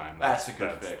at a time. That's a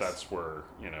good fix. That's where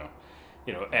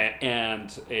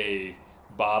and a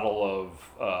bottle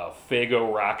of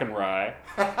Faygo Rock and Rye.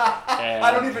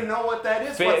 I don't even know what that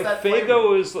is. What's that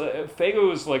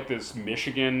Faygo is like this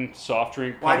Michigan soft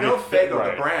drink company. Well, I know Faygo,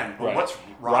 Right, the brand, but right. what's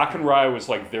Rock and Rye was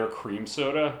like their cream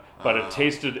soda, but it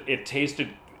tasted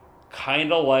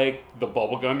kind of like the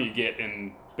bubble gum you get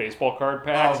in baseball card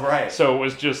packs. Oh, right. So it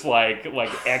was just like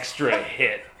extra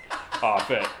hit off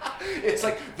it. It's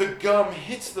like the gum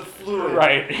hits the fluid.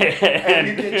 Right. And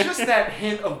you get just that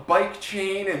hint of bike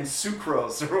chain and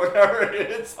sucrose or whatever.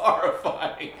 It's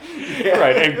horrifying. Yeah.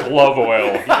 Right, and glove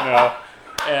oil, you know.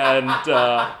 And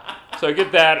so I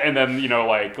get that, and then, you know,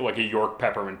 like a York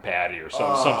peppermint patty or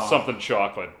something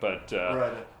chocolate, but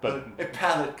a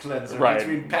palate cleanser right.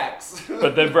 between packs.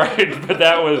 but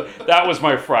that was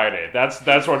my Friday.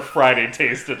 That's what Friday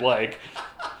tasted like.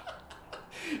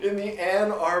 In the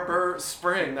Ann Arbor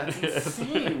spring. That's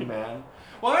insane, man.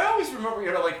 Well, I always remember,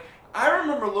 you know, like, I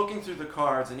remember looking through the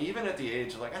cards, and even at the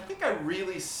age of, like, I think I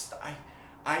really,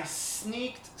 I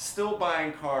sneaked still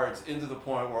buying cards into the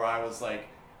point where I was, like,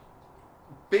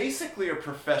 basically a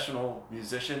professional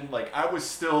musician. Like, I was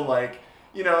still, like,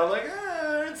 you know, like,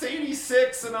 it's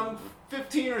 86, and I'm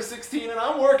 15 or 16, and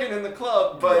I'm working in the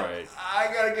club, but right.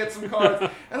 I gotta get some cards.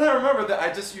 And I remember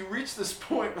that you reach this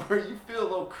point where you feel a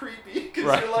little creepy, because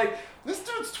right. you're like, this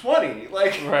dude's 20.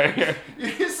 Like, right.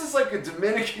 this is like a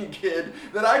Dominican kid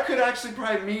that I could actually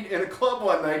probably meet in a club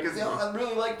one night, because, you know, I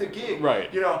really like the gig.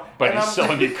 Right. You know, but he's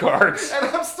selling you cards. And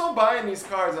I'm still buying these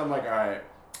cards. I'm like, all right,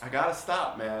 I gotta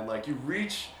stop, man. Like, you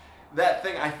reach that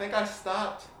thing. I think I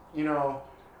stopped, you know,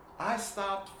 I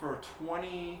stopped for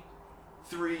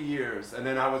 23 years, and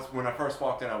then when I first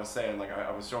walked in, I was saying, like,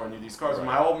 I was showing you these cards. When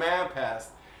my old man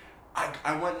passed,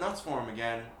 I went nuts for him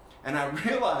again, and I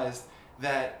realized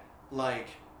that, like,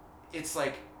 it's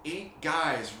like 8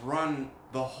 guys run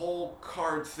the whole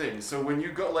card thing. So when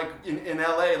you go, like, in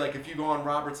LA, like, if you go on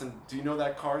Robertson, do you know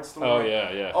that card store? Oh,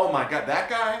 yeah. Oh my God, that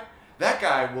guy, That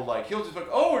guy will like, he'll just like,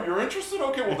 oh, you're interested?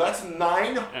 Okay, well that's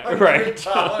 $900. Right.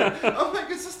 I'm like,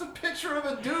 it's just a picture of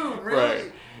a dude, really?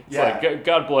 Right. It's like,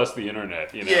 God bless the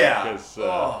internet, you know, Yeah. because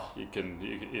I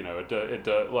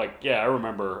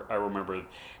remember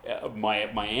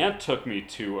my aunt took me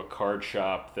to a card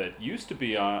shop that used to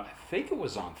be on, I think it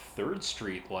was on 3rd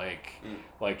Street, like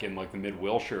in like the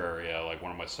Mid-Wilshire area, like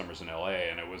one of my summers in LA,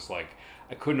 and it was like,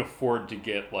 I couldn't afford to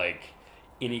get like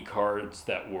any cards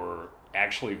that were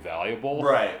actually valuable.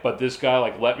 Right. But this guy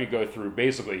like let me go through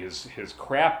basically his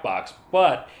crap box,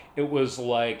 but it was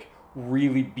like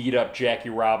really beat up Jackie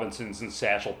Robinsons and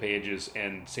Satchel Pages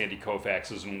and Sandy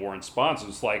Koufaxes and Warren Spahns. It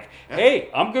was like, hey,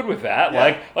 I'm good with that.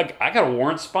 Yeah. Like I got a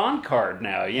Warren Spahn card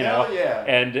now, you know, yeah.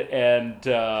 and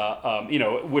you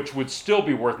know, which would still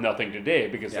be worth nothing today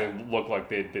because they look like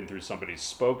they'd been through somebody's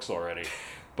spokes already.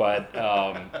 But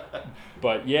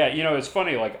but yeah, you know, it's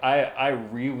funny. Like I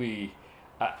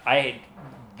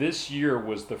this year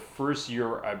was the first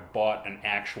year I bought an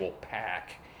actual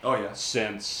pack. Oh yeah.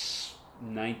 Since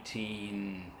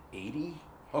 1980.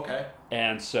 Okay.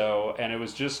 And it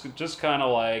was just kind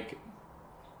of like,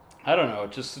 I don't know,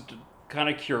 just kind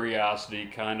of curiosity,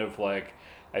 kind of like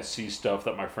I see stuff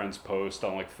that my friends post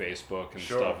on like Facebook and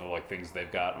stuff of like things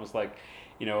they've got. And I was like,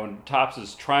 you know, and Topps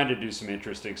is trying to do some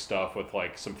interesting stuff with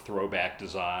like some throwback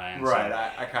designs. Right. And,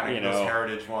 I kind of those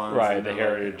heritage ones. Right, the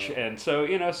heritage. Like, and so,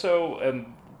 you know,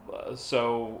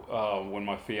 when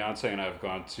my fiance and I have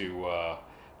gone to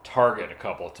Target a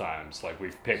couple of times, like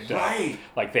we've picked up,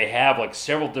 like they have like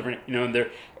several different, you know,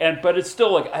 but it's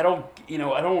still like I don't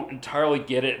entirely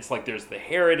get it. It's like there's the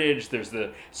Heritage, there's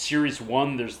the Series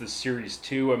 1, there's the Series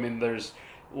 2. I mean, there's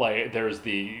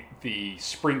the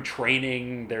spring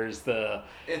training, there's the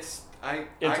it's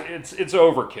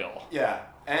overkill. Yeah,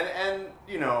 and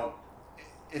you know,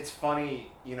 it's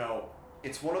funny, you know,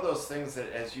 it's one of those things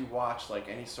that as you watch like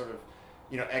any sort of,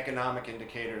 you know, economic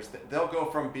indicators, they'll go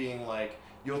from being like,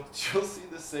 You'll see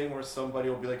this thing where somebody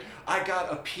will be like, I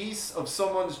got a piece of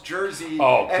someone's jersey,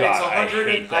 and it's 100.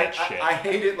 I hate that shit. I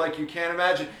hate it like you can't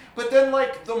imagine. But then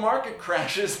like the market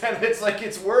crashes and it's like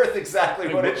it's worth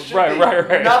exactly what it should be.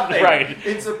 Right. Nothing. Right.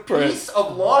 It's a piece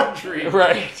of laundry.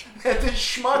 Right. That this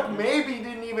schmuck maybe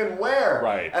didn't even wear.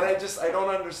 Right. And I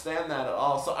don't understand that at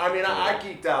all. So I mean, I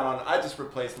geeked out on. I just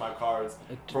replaced my cards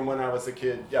from when I was a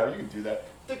kid. Yeah, you can do that.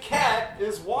 The cat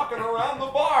is walking around the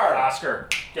bar. Oscar,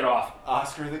 get off.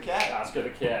 Oscar the cat. Oscar the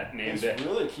cat. He's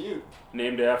really cute.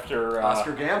 Named after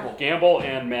Oscar Gamble. Gamble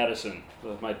and Madison.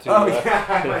 My two. Oh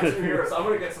yeah, my 2 heroes. I'm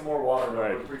gonna get some more water.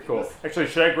 Right. Cool. Actually,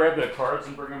 should I grab the cards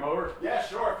and bring them over? Yeah,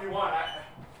 sure. If you want.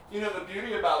 You know, the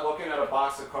beauty about looking at a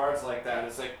box of cards like that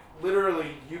is like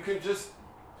literally you can just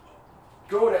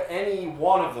go to any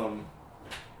one of them,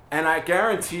 and I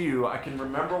guarantee you, I can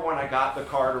remember when I got the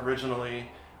card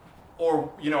originally.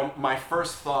 Or, you know, my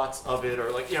first thoughts of it,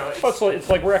 or like, you know, it's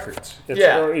like records.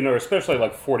 Or, you know, especially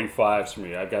like 45s for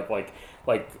me. I got like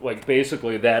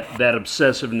basically that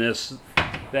obsessiveness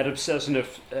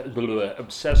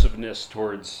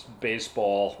towards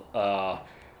baseball.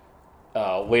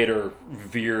 Later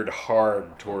veered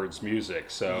hard towards music.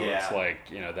 So it's like,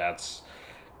 you know, that's.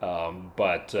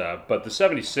 But the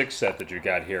 76 set that you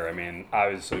got here, I mean,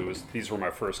 obviously these were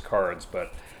my first cards,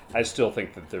 but I still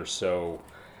think that they're so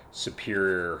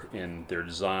superior in their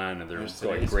design and they're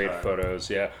like great photos.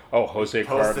 Yeah. Oh, Jose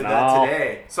posted Cardinal. That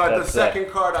today. So the second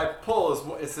card I pull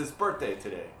is his birthday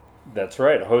today. That's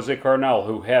right. Jose Cardinal,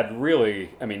 who had really,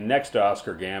 I mean, next to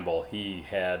Oscar Gamble, he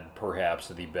had perhaps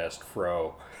the best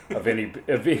fro of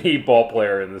any ball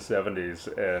player in the 70s.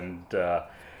 And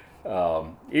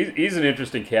he's an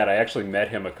interesting cat. I actually met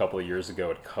him a couple of years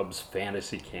ago at Cubs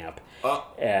Fantasy Camp.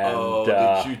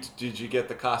 Did you get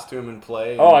the costume and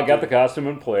play? Oh, I got the costume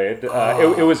and played.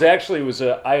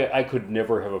 I could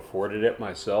never have afforded it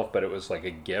myself, but it was like a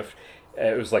gift.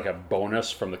 It was like a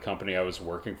bonus from the company I was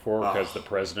working for because the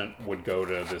president would go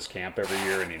to this camp every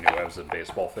year and he knew I was a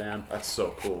baseball fan. That's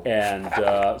so cool. And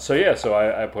so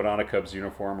I put on a Cubs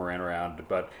uniform, ran around.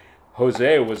 But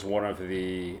Jose was one of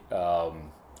the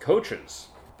coaches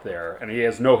there, and he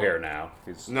has no hair now.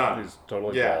 He's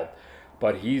totally bald.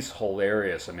 But he's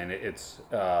hilarious. I mean, it's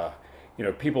you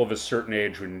know, people of a certain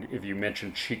age, if you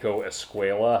mention Chico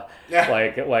Escuela,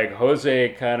 like Jose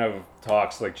kind of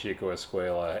talks like Chico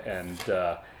Escuela. And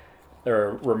I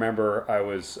remember I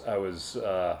was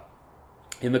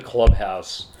in the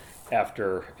clubhouse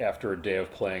after a day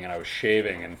of playing, and I was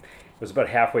shaving, and it was about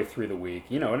halfway through the week,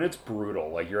 you know, and it's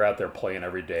brutal. Like you're out there playing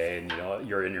every day, and you know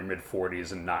you're in your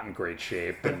mid-40s and not in great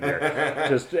shape, and they're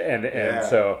just and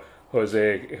so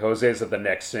Jose's at the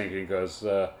next sink and he goes,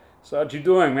 "So what you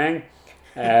doing, man?"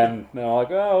 And they're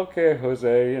like, oh, okay,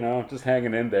 Jose, just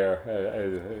hanging in there.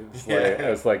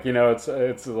 It's like,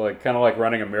 it's like kind of like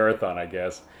running a marathon, I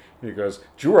guess. And he goes,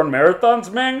 do you run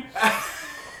marathons, man? I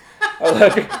was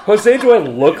like, Jose, do I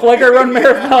look like I run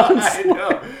marathons? I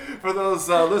know. For those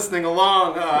listening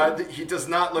along, he does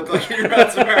not look like he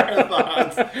runs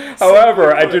marathons.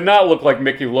 However, I do not look like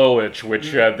Mickey Lolich,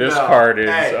 which this card is.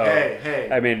 Hey.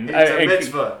 I mean, it's a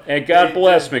mitzvah. And God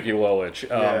bless Mickey Lolich.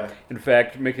 In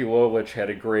fact, Mickey Lolich had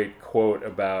a great quote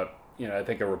about, I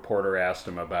think a reporter asked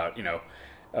him about,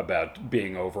 about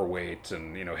being overweight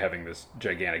and, having this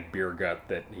gigantic beer gut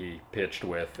that he pitched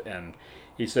with. And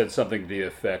he said something to the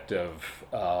effect of,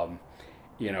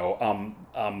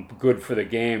 I'm good for the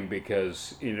game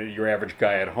because your average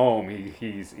guy at home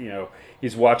he's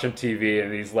watching TV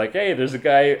and he's like, hey, there's a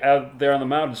guy out there on the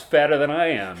mountains fatter than I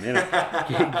am.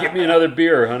 Give me another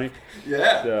beer, honey.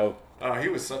 Yeah. So he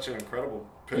was such an incredible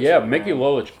pitcher. Yeah, Mickey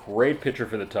Lolich, great pitcher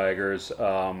for the Tigers.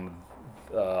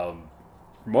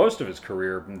 Most of his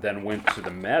career, then went to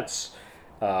the Mets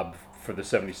for the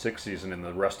 '76 season in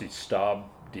the Rusty Staub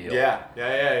deal. Yeah.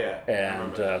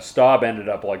 And Staub ended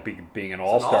up being an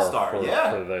all-star for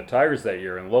the Tigers that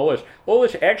year. And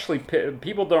Lolich actually,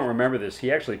 people don't remember this,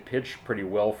 he actually pitched pretty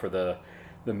well for the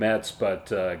Mets,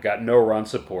 but got no run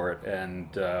support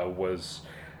and was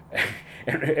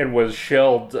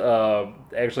shelled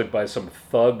actually by some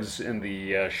thugs in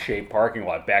the Shea parking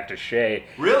lot back to Shea.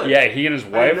 Really? Yeah, he and his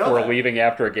wife were leaving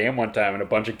after a game one time, and a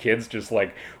bunch of kids just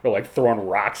were throwing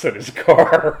rocks at his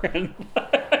car.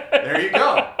 There you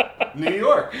go. New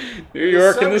York. New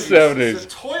York in the 70s. It's a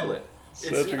toilet.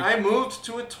 I moved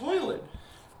to a toilet.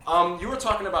 You were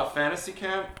talking about fantasy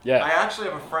camp. Yeah. I actually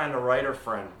have a friend, a writer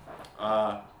friend.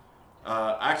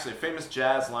 Actually, a famous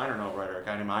jazz liner note writer, a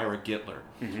guy named Ira Gittler.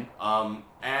 Mm-hmm.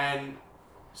 And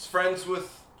he's friends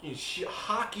with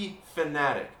hockey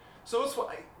fanatic. So it's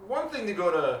one thing to go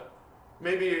to,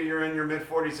 maybe you're in your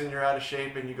mid-40s and you're out of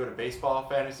shape and you go to baseball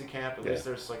fantasy camp. At least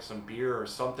there's some beer or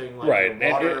something. Right,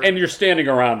 and you're standing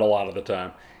around a lot of the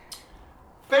time.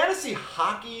 Fantasy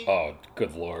hockey... Oh,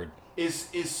 good Lord. Is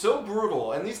so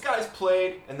brutal. And these guys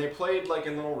played in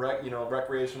little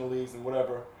recreational leagues and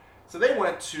whatever. So they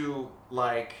went to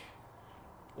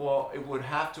it would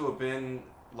have to have been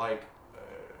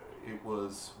it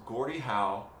was Gordie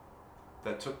Howe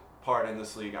that took part in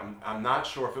this league. I'm not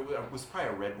sure if it was probably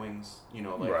a Red Wings,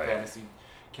 right. fantasy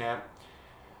camp.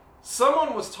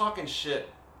 Someone was talking shit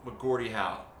with Gordie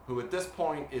Howe, who at this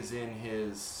point is in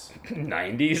his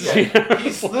 90s. Yeah,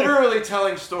 he's literally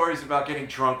telling stories about getting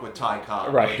drunk with Ty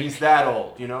Cobb. Right. He's that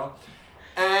old,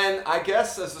 And I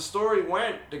guess as the story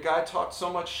went, the guy talked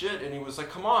so much shit, and he was like,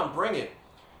 "Come on, bring it."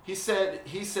 He said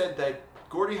that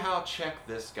Gordie Howe checked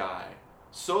this guy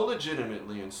so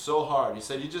legitimately and so hard. He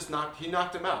said he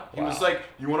knocked him out. He was like,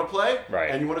 "You want to play? Right.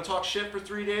 And you want to talk shit for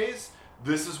 3 days?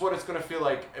 This is what it's going to feel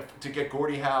like to get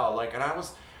Gordie Howe." And I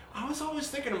was always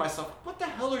thinking to myself, what the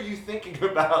hell are you thinking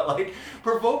about?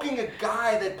 Provoking a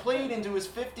guy that played into his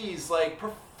 50s,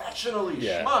 professionally,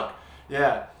 schmuck.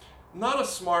 Yeah. Not a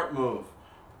smart move.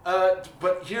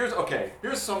 But here's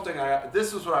something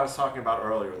this is what I was talking about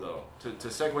earlier, though, to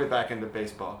segue back into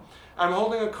baseball. I'm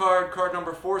holding a card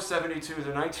number 472,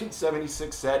 the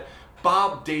 1976 set,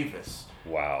 Bob Davis.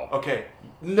 Wow. Okay.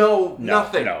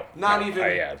 Nothing. Not even.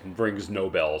 Yeah, rings no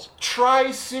bells.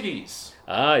 Tri-Cities.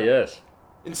 Ah, yes.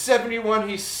 In 71,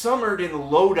 he summered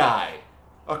in Lodi.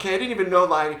 Okay, I didn't even know,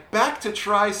 back to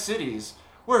Tri-Cities,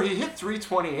 where he hit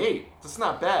 328. That's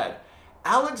not bad.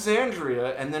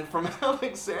 Alexandria, and then from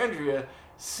Alexandria,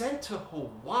 sent to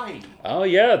Hawaii. Oh,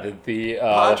 yeah, the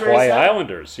Hawaii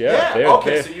Islanders. Yeah.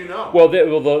 So you know. Well,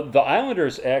 the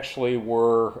Islanders actually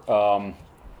were...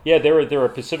 they're a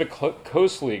Pacific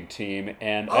Coast League team,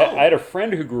 and I had a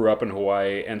friend who grew up in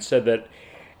Hawaii and said that,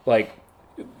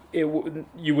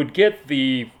 you would get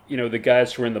the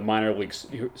guys who are in the minor league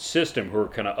system who are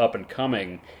kind of up and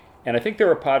coming, and I think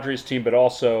they're a Padres team, but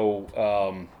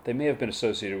also they may have been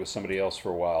associated with somebody else for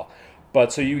a while.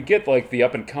 But so you would get the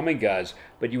up and coming guys,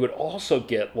 but you would also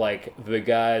get the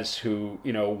guys who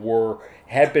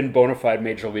had been bona fide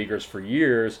major leaguers for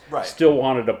years, right. Still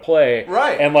wanted to play,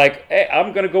 right? And hey,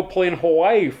 I'm gonna go play in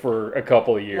Hawaii for a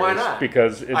couple of years. Why not?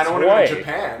 Because it's I don't Hawaii. want to go to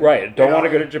Japan, right? Don't want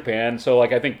to go to Japan. So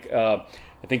I think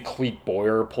Clete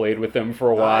Boyer played with them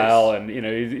for a while, and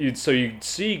you'd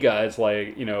see guys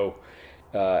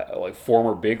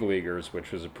former big leaguers,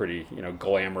 which was a pretty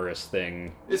glamorous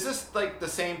thing. Is this the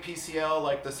same PCL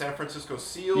like the San Francisco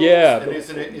Seals? Yeah, and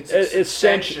isn't it? It's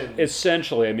extension.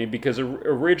 Essentially, because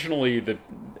originally the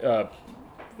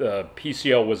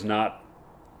PCL was not,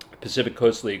 Pacific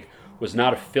Coast League was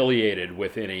not affiliated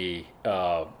with any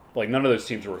like none of those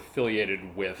teams were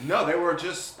affiliated with. No, they were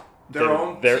just their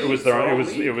own. It was their own.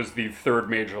 league. It was the third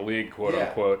major league, quote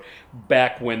unquote,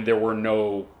 back when there were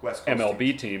no West Coast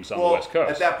MLB teams on the West Coast.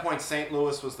 At that point, St.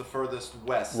 Louis was the furthest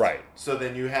west. Right. So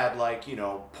then you had like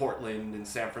Portland and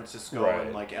San Francisco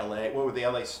and like LA. What were the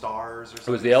LA Stars or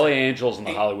something? It was the LA Angels and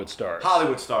the Hollywood Stars.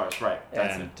 Hollywood Stars, right?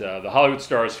 That's and the Hollywood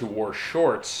Stars who wore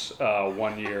shorts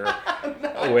one year,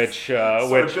 which Bill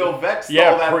Veeck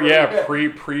stole that.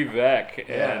 Pre-Veeck,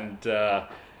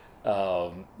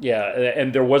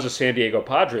 and there was a San Diego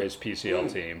Padres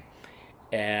PCL team,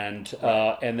 and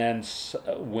then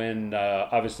when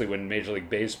obviously when Major League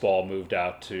Baseball moved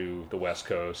out to the West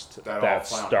Coast, that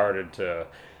started to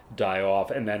die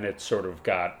off, and then it sort of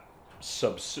got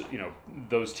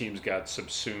those teams got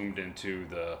subsumed into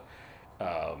the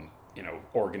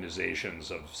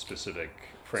organizations of specific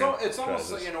franchises. So it's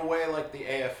almost like, in a way like the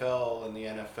AFL and the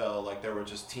NFL, like there were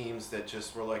just teams that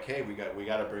just were like, hey, we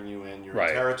got to bring you in. Your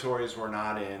territories we're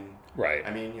not in. Right.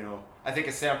 I mean, I think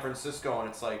of San Francisco, and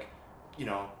it's like,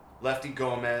 Lefty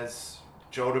Gomez,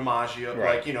 Joe DiMaggio,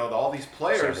 like, all these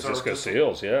players. San Francisco are just,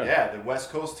 Seals, Yeah, the West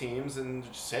Coast teams, and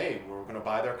just say, we're going to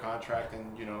buy their contract, and,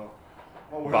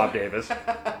 Bob Davis.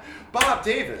 Bob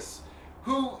Davis,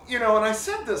 who, and I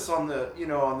said this on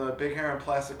the Big Hair and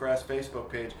Plastic Grass Facebook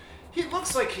page, he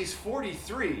looks like he's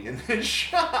 43 in this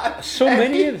shot. So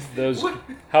many of those.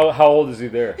 How old is he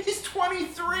there? He's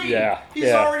 23. Yeah. He's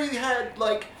already had,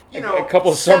 like, a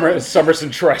couple of Summers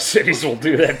and Tri-Cities will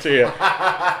do that to you.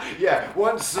 Yeah,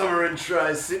 one summer in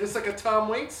Tri-Cities. It's like a Tom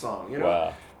Waits song,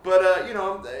 Wow. But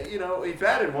he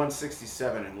batted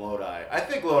 167 in Lodi. I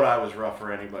think Lodi was rough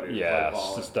for anybody. Yeah,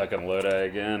 stuck in Lodi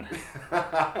again.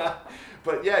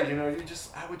 But yeah,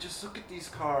 I would just look at these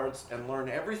cards and learn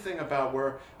everything about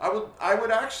where I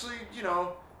would actually,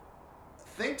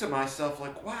 think to myself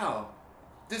like, wow,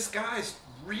 this guy's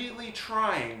really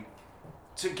trying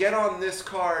to get on this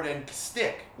card and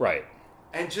stick. Right.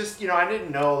 And just, I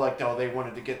didn't know, like, they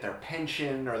wanted to get their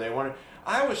pension or they wanted...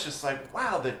 I was just like,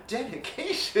 wow, the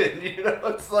dedication,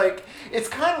 it's like, it's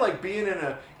kind of like being in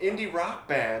an indie rock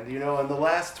band, in the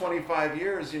last 25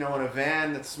 years, in a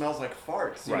van that smells like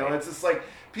farts, it's just like,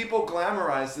 people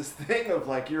glamorize this thing of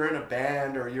like, you're in a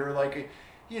band or you're like,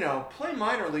 play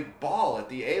minor league ball at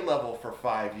the A level for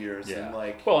 5 years and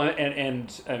like. Well,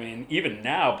 and I mean, even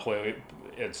now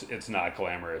it's not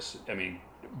glamorous. I mean,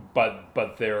 but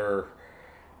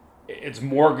it's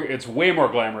way more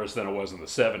glamorous than it was in the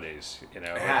 70s. It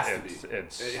has to be.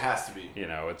 It has to be.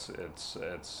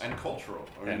 It's and cultural.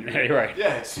 Right.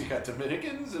 Yeah, you got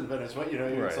Dominicans and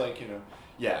Venezuela. It's like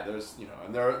there's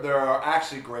and there are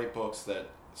actually great books that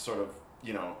sort of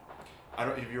I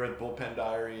don't. Have you read Bullpen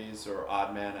Diaries or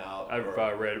Odd Man Out? I've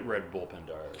read Bullpen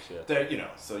Diaries. Yeah. They're,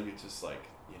 so you just like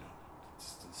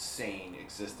just insane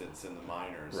existence in the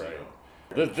minors. Right.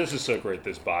 This is so great,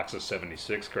 this box of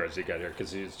 76 cards you got here,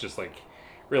 because it's just like,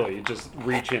 really, you just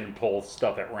reach in and pull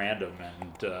stuff at random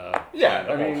and all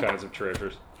kinds of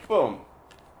treasures. Boom.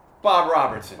 Bob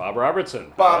Robertson. I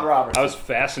was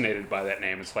fascinated by that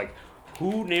name. It's like,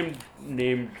 who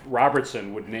named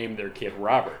Robertson would name their kid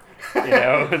Robert?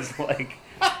 It's like,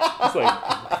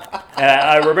 and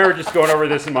I remember just going over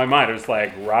this in my mind. It was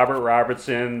like Robert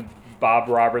Robertson, Bob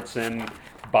Robertson,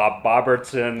 Bob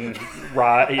Bobertson,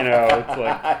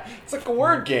 it's like a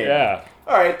word game. Yeah.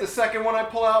 All right, the second one I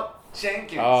pull out,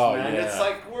 Jenkins. Oh, man. yeah. It's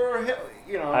like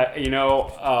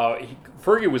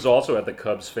Fergie was also at the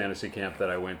Cubs fantasy camp that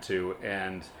I went to,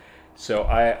 and so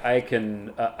I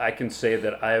can say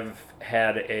that I've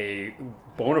had a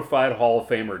bona fide Hall of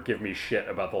Famer give me shit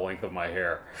about the length of my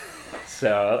hair.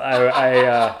 So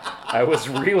I was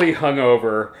really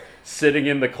hungover, sitting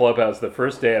in the clubhouse the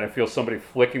first day, and I feel somebody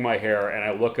flicking my hair, and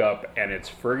I look up, and it's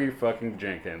Fergie fucking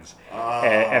Jenkins.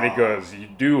 And he goes, "You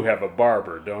do have a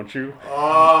barber, don't you?"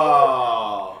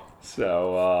 Oh.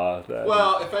 So,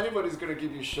 well, if anybody's going to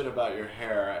give you shit about your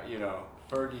hair,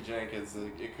 Fergie Jenkins,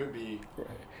 it could be...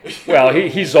 Well,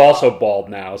 he's also bald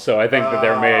now, so I think that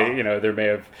there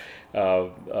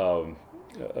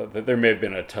may have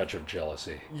been a touch of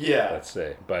jealousy. Yeah. Let's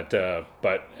say.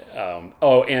 And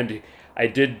I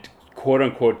did, quote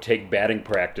unquote, take batting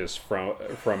practice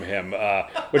from him,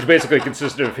 which basically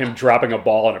consisted of him dropping a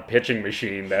ball in a pitching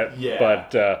machine. He's not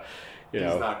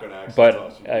going to actually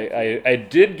But I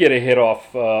did get a hit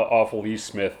off Lee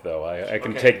Smith, though. I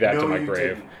can take that to my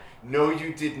grave. No,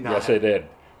 you did not. Yes, I did.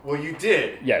 Well, you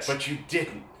did. Yes. But you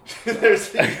didn't. I'm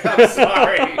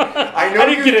sorry. I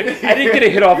didn't get a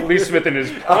hit off Lee Smith in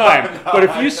his prime, but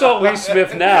if you saw Lee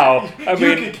Smith now, I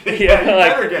mean,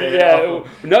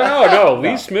 no.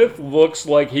 Lee Smith looks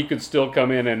like he could still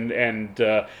come in and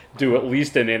do at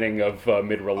least an inning of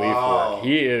mid relief work.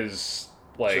 He is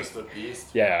like just a beast.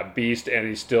 Yeah, beast, and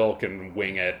he still can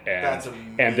wing it. And that's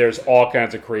amazing. And there's all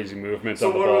kinds of crazy movements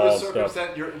on the ball. So what were the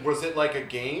circumstances? Was it like a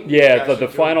game? Yeah, the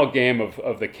final game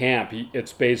of the camp.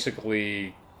 It's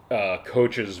basically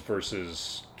coaches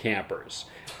versus campers.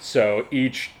 So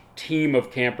each team of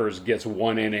campers gets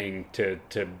one inning to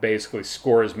basically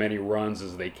score as many runs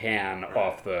as they can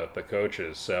off the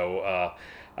coaches. So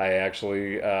I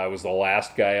actually was the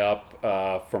last guy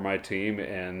up for my team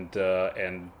and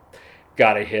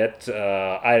got a hit.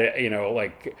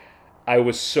 I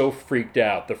was so freaked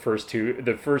out the first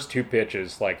two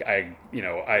pitches. Like I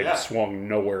swung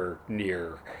nowhere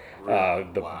near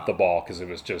the ball because it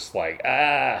was just like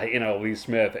Lee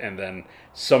Smith, and then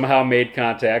somehow made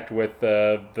contact with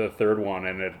the third one,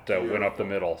 and it went up the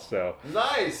middle. So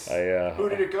nice. Who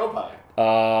did it go by?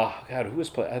 God, who was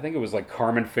playing? I think it was like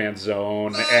Carmen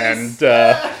Fanzone, nice.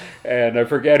 and I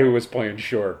forget who was playing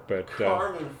short, but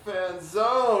Carmen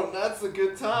Fanzone. That's a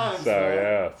good time. So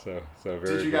man. So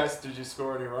very. Did you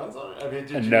score any runs on it? I mean,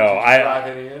 did you drive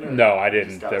any in? No, I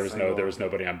didn't. There was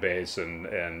nobody on base,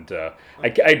 and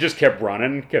I just kept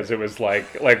running because it was like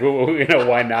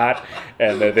why not?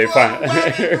 And they finally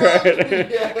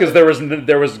because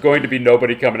there was going to be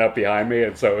nobody coming up behind me,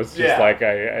 and so it's just like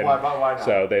why not?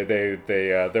 So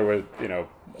there was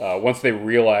once they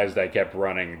realized I kept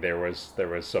running, there was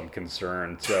some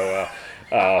concern. So,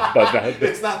 but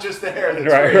it's not just the hair.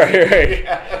 That's right.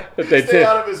 Yeah. Stay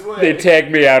out of his way. They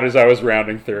tagged me out as I was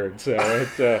rounding third. So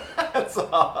that's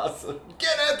awesome.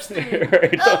 Get Epstein.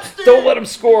 Right. Epstein! Don't let him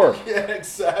score. Yeah,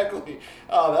 exactly.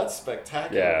 Oh, that's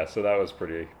spectacular. Yeah, so that was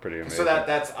pretty amazing. So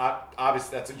that's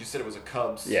obviously you said it was a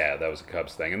Cubs. Yeah, that was a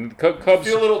Cubs thing, and the Cubs.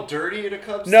 Feel a little dirty at a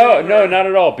Cubs. No, thing, not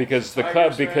at all. Because I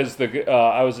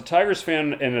was a Tigers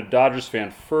fan and a Dodgers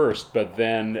fan first, but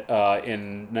then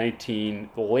in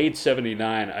late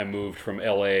 '79, I moved from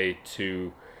LA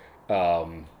to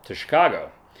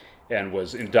Chicago, and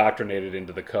was indoctrinated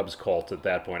into the Cubs cult at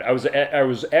that point. I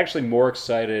was actually more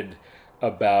excited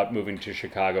about moving to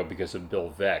Chicago because of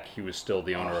Bill Veeck. He was still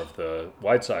the owner of the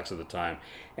White Sox at the time.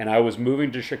 And I was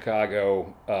moving to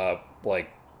Chicago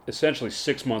essentially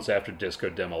 6 months after Disco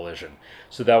Demolition.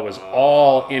 So that was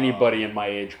all anybody in my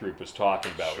age group was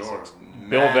talking about. Sure.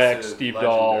 Bill Veeck, Steve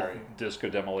Dahl, legendary. Disco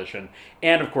Demolition,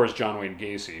 and of course John Wayne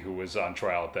Gacy, who was on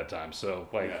trial at that time. So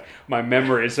my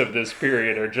memories of this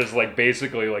period are just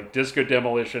basically Disco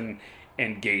Demolition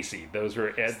and Gacy. Those were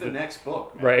it's the next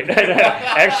book, man. Right?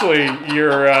 Actually,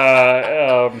 you're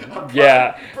I'm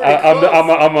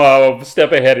a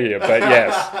step ahead of you, but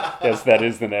yes, that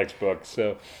is the next book.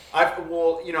 So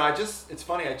it's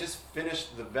funny. I just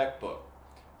finished the Veeck book,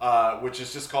 which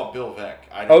is just called Bill Veeck.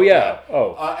 And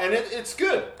it's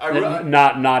good.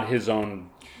 Not his own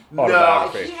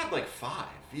autobiography. No, he had 5.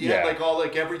 He had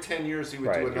every 10 years he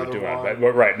would do another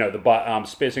one. Right, no, I'm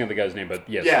spacing on the guy's name, but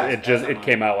yes, it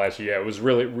came out last year. Yeah, it was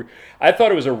really, I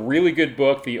thought it was a really good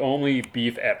book. The only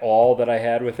beef at all that I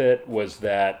had with it was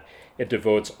that it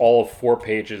devotes all of 4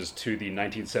 pages to the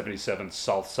 1977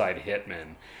 Southside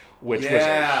Hitmen, which was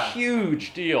a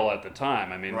huge deal at the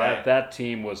time. I mean, that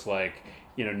team was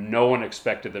no one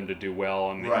expected them to do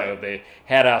well, and they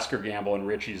had Oscar Gamble and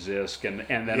Richie Zisk,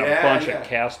 and then a bunch of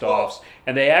cast-offs,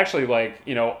 and they actually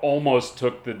almost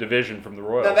took the division from the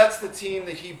Royals. Now that's the team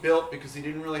that he built because he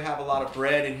didn't really have a lot of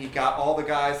bread, and he got all the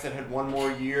guys that had one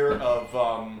more year of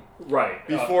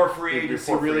before free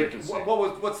agency.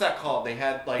 What's that called? They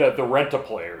had the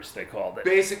rent-a-players, they called it.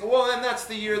 And that's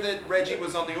the year that Reggie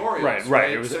was on the Orioles.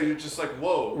 Right. So you're just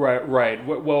whoa. Right.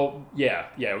 Well, yeah.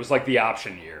 It was the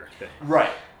option year. Right.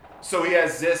 So he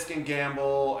has Zisk and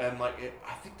Gamble, and I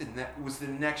think it was the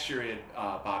next year he had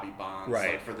Bobby Bonds,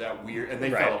 for that weird, and they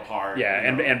fell apart. Yeah,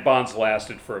 and Bonds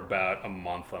lasted for about a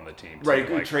month on the team. Right,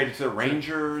 he traded to the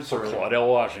Rangers for Claudell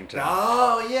Washington.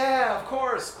 Oh yeah, of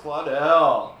course,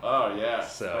 Claudell. Oh yeah,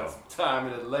 so that's time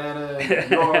in Atlanta,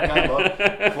 New York. I love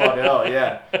Claudell.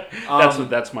 Yeah,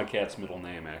 that's my cat's middle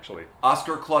name actually.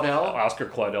 Oscar Claudell. Oscar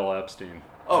Claudell Epstein.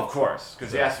 Oh, of course,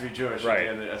 because he has to be Jewish. Right.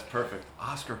 And that's perfect.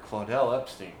 Oscar Claudell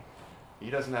Epstein. He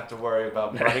doesn't have to worry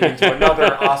about running into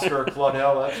another Oscar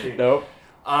Claudell Epstein. Nope.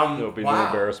 There'll be no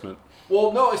embarrassment.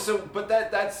 Well, no. But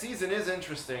that season is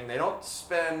interesting. They don't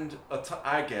spend a ton.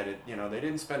 I get it. They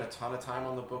didn't spend a ton of time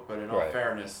on the book, but in all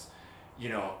fairness,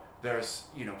 there's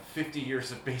 50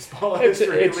 years of baseball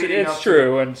history. It's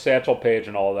true, and Satchel Paige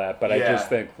and all that. But I just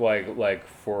think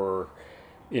for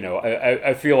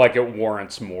I feel like it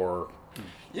warrants more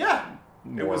Yeah.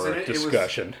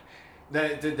 discussion.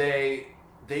 They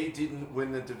didn't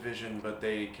win the division, but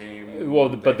they came. Well,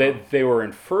 but they were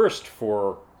in first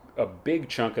for a big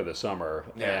chunk of the summer,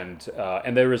 and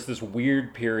there was this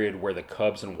weird period where the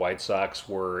Cubs and White Sox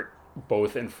were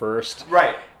both in first,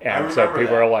 right? And so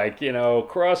people are like,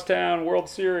 crosstown World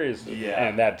Series,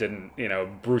 and that didn't,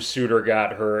 Bruce Sutter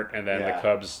got hurt, and then the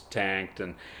Cubs tanked,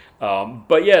 and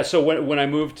but yeah, so when I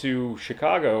moved to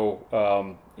Chicago,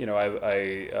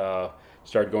 I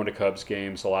started going to Cubs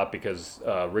games a lot because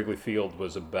Wrigley Field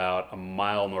was about a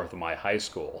mile north of my high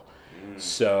school.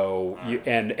 So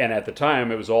and at the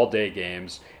time it was all day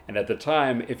games, and at the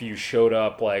time if you showed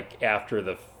up like after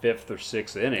the 5th or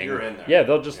 6th inning, you're in there. Yeah,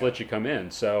 they'll just let you come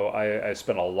in. So I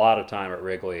spent a lot of time at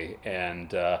Wrigley,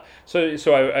 and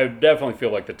so I definitely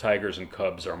feel like the Tigers and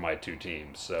Cubs are my two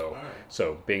teams.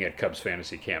 So being at Cubs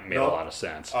Fantasy Camp made a lot of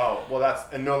sense. Oh well,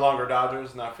 and no longer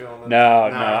Dodgers. Not feeling No.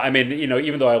 I mean,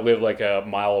 even though I live like a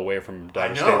mile away from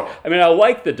Dodger Stadium, I mean, I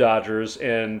like the Dodgers,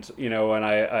 and and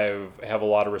I have a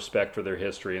lot of respect for their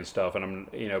history and stuff, and I'm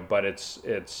but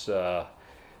it's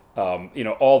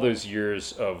all those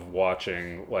years of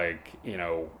watching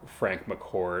Frank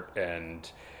McCourt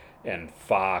and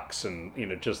Fox,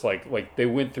 and just like they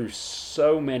went through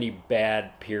so many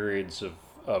bad periods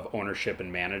of ownership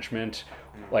and management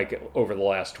like over the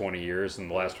last 20 years, and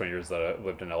the last 20 years that I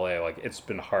lived in LA, like it's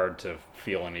been hard to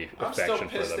feel any affection for them. I'm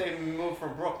still pissed they moved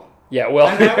from Brooklyn. Yeah, well,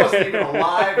 I wasn't even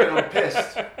alive, and I'm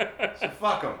pissed. So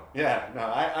fuck them. Yeah, no,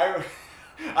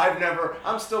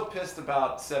 I'm still pissed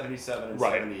about 77 and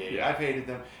 78. Yeah. I've hated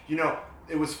them.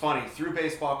 It was funny. Through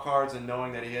baseball cards and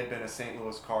knowing that he had been a St.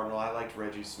 Louis Cardinal, I liked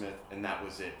Reggie Smith, and that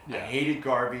was it. Yeah. I hated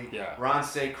Garvey. Yeah. Ron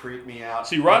Say creeped me out.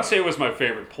 See, Ron Say was my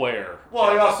favorite player.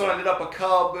 Well, he also ended up a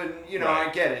Cub, and, I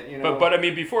get it. But I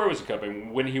mean, before he was a Cub,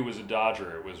 and when he was a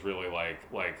Dodger, it was really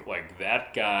like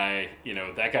that guy,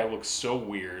 that guy looks so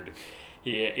weird.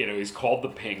 He's called the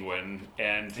Penguin,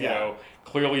 and,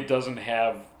 clearly doesn't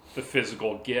have the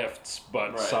physical gifts,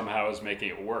 but somehow is making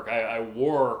it work. I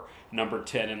wore number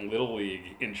 10 in Little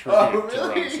League in tribute to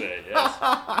Ron Say. Yes.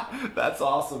 That's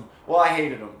awesome. Well, I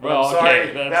hated him. Well, I'm sorry.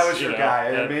 okay, that was your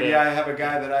guy. Maybe I have a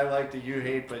guy that I like that you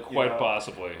hate, but quite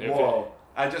possibly. Whoa!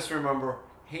 I just remember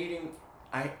hating.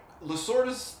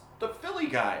 Lasorda's the Philly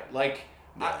guy. Like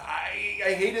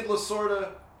I hated Lasorda.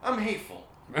 I'm hateful.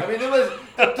 I mean,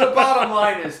 the bottom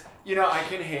line is, I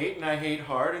can hate, and I hate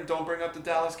hard, and don't bring up the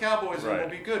Dallas Cowboys, and we'll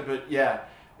be good. But yeah,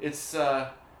 it's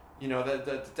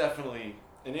that's definitely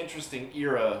an interesting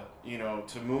era,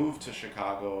 to move to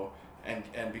Chicago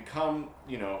and become,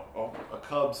 a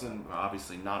Cubs, and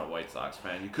obviously not a White Sox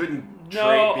fan. You couldn't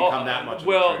become that much.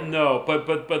 No,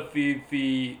 but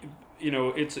the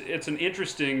it's an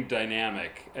interesting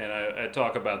dynamic, and I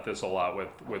talk about this a lot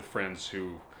with friends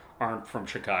who aren't from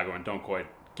Chicago and don't quite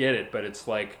get it, but it's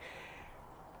like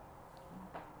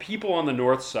people on the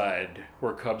north side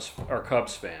are Cubs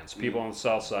fans. People on the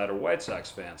south side are White Sox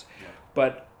fans. Yeah.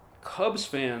 But Cubs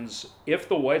fans, if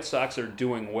the White Sox are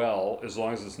doing well, as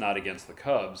long as it's not against the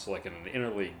Cubs, like in an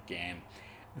interleague game,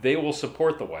 they will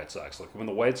support the White Sox. Like when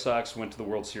the White Sox went to the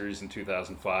World Series in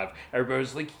 2005, everybody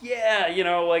was like, yeah,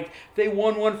 like they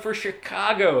won one for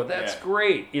Chicago. That's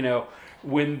great.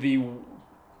 When the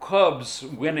Cubs,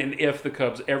 when and if the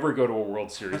Cubs ever go to a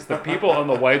World Series, the people on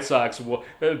the White Sox will,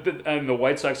 and the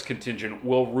White Sox contingent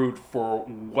will root for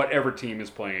whatever team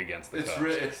is playing against the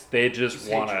Cubs. They just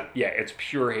want to, it's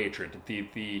pure hatred.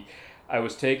 I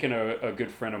was taking a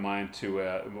good friend of mine to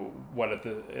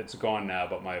it's gone now,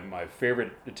 but my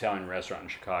favorite Italian restaurant in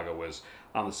Chicago was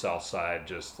on the South Side,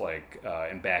 just like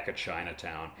in back of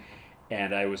Chinatown,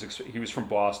 and he was from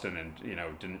Boston,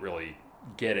 and didn't really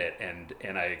get it,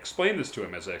 and I explained this to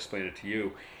him as I explained it to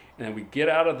you, and then we get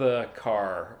out of the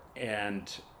car,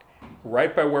 and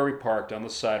right by where we parked on the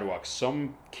sidewalk,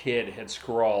 some kid had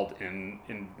scrawled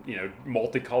in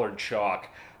multicolored chalk,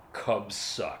 "Cubs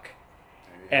suck."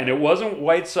 And it wasn't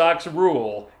White Sox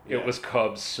rule, it was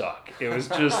Cubs suck. It was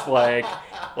just like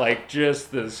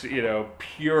just this,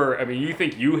 pure, I mean, you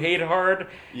think you hate hard?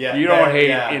 Yeah. You don't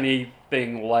hate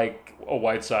anything like a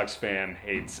White Sox fan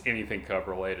hates anything Cub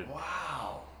related.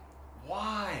 Wow.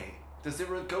 Why? Does it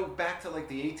go back to like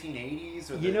the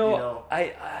 1880s? Or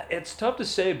it's tough to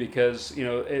say because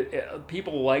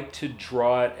people like to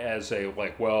draw it as a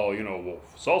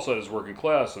South Side is working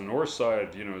class and North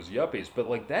Side is yuppies, but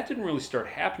like that didn't really start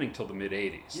happening till the mid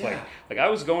 80s. Yeah. Like I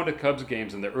was going to Cubs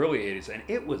games in the early 80s, and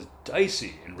it was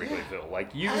dicey in Wrigleyville.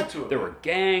 Like there were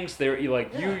gangs there.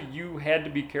 You had to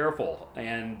be careful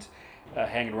and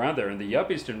hanging around there, and the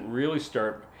yuppies didn't really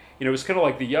start. it was kind of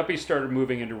like the Yuppies started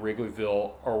moving into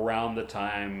Wrigleyville around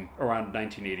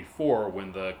 1984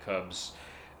 when the Cubs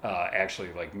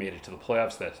actually like made it to the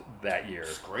playoffs that year.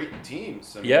 Great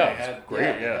teams. I mean, Yeah, they had,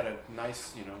 great. They had a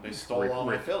nice, they stole all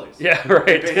my Phillies. Yeah,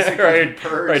 right. Basically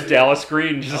right. Dallas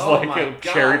Green just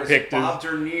cherry picked Bob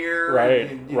Dernier,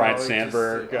 right. and, Ryan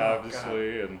Sandberg,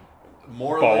 obviously, and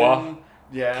Moreland. Boa.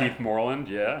 Yeah. Keith Moreland,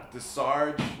 yeah.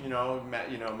 DeSarge,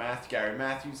 Gary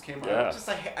Matthews came out. Yeah. Just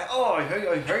I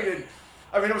hated.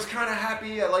 I mean, I was kind of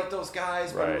happy. I liked those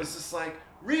guys, but it was just like,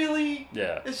 really?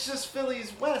 Yeah. It's just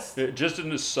Phillies West. Just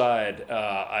an aside,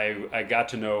 I got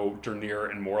to know Dernier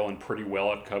and Moreland pretty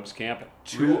well at Cubs camp.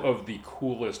 Two of the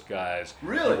coolest guys you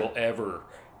will ever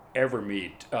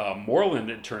meet. Moreland,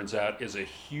 it turns out, is a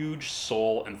huge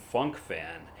soul and funk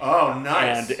fan. Oh,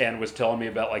 nice. And was telling me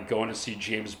about like going to see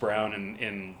James Brown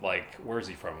in like, where is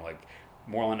he from? Like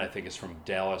Moreland, I think, is from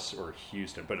Dallas or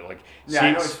Houston, but like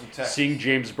I know he's from Texas. Seeing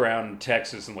James Brown in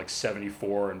Texas in like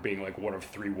 '74 and being like one of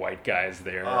 3 white guys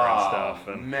there and stuff.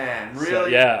 And man, really? So,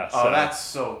 yeah. Oh, that's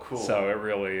so cool. So it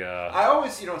really. I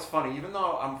always, it's funny. Even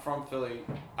though I'm from Philly,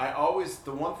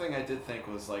 the one thing I did think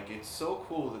was like, it's so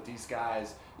cool that these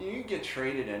guys, you can get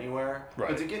traded anywhere,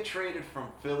 but to get traded from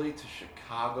Philly to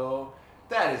Chicago,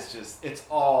 that is just, it's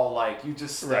all like you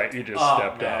just stepped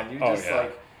stepped man. up. You just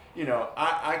like.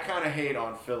 I kind of hate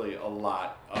on Philly a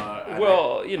lot.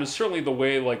 Certainly the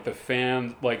way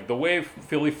the way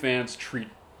Philly fans treat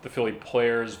the Philly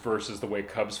players versus the way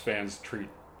Cubs fans treat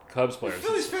Cubs players.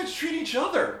 Phillies fans treat each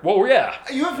other. Well, yeah.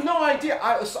 You have no idea.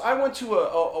 I went to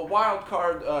a wild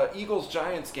card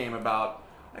Eagles-Giants game about,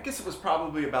 I guess it was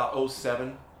probably about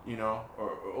 07,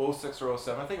 or 06 or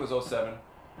 07. I think it was 07.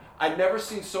 I'd never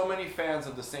seen so many fans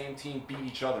of the same team beat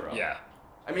each other up. Yeah.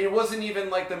 I mean, it wasn't even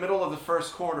like the middle of the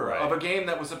first quarter of a game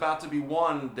that was about to be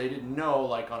won. They didn't know,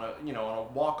 like on a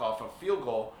walk-off, a field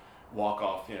goal.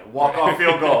 Walk-off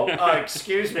field goal.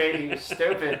 Excuse me, you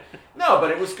stupid. No,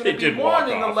 but it was going to be won.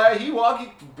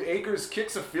 Akers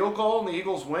kicks a field goal, and the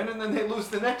Eagles win, and then they lose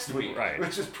the next week. Right.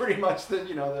 Which is pretty much the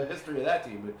history of that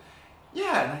team. But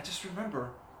yeah, and I just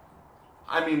remember.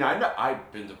 I mean,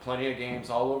 I've been to plenty of games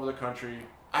all over the country.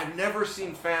 I've never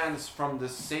seen fans from the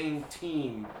same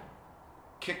team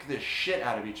kick the shit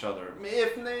out of each other.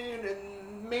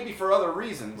 Maybe for other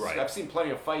reasons. Right. I've seen plenty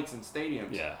of fights in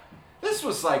stadiums. Yeah. This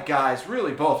was like guys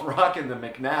really both rocking the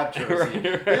McNabb jersey.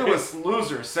 Right. It was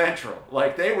loser central.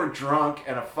 Like they were drunk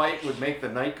and a fight would make the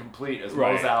night complete, as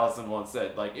Mose Allison once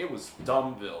said. Like it was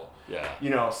Dumbville.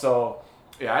 Yeah. So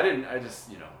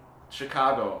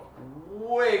Chicago,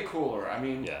 way cooler. I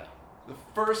mean, the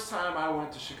first time I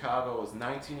went to Chicago was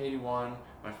 1981.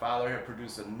 My father had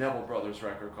produced a Neville Brothers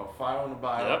record called Fire on the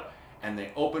Bio, and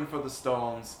they opened for the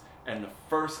Stones. And the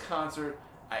first concert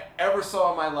I ever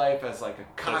saw in my life as like a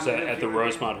concert at the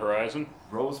Rosemont Horizon.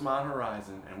 Rosemont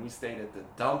Horizon, and we stayed at the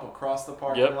dump across the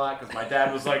parking lot because my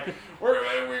dad was like,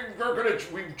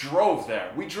 we drove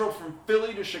there. We drove from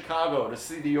Philly to Chicago to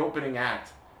see the opening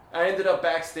act. I ended up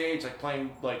backstage like playing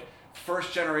like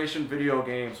first generation video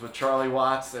games with Charlie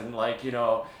Watts and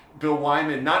Bill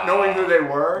Wyman, not knowing who they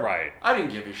were. Right. I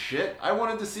didn't give a shit. I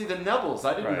wanted to see the Nevilles.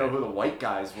 I didn't know who the white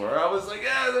guys were. I was like,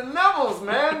 yeah, the Nevilles,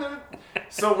 man.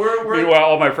 So we're Meanwhile,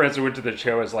 all my friends who went to the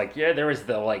show was like, yeah, there was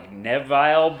the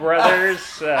Neville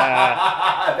brothers. They're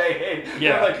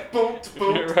like boom,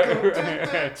 boom,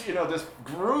 just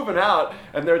grooving out,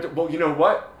 and they're you know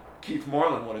what? Keith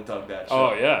Moreland would have dug that shit.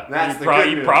 Oh yeah, that's he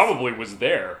probably was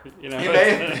there. He may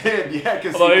have been, yeah.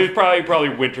 Although he probably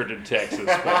wintered in Texas.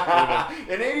 But,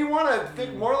 in '81, I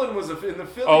think Moreland was in the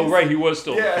Phillies. Oh right, he was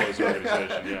still in the Phillies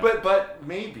organization. Yeah. But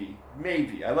maybe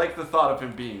I like the thought of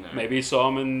him being there. Maybe he saw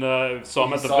him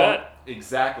at the vet.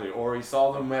 Exactly, or he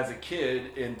saw them as a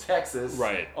kid in Texas,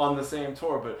 on the same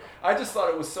tour. But I just thought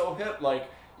it was so hip. Like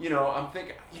I'm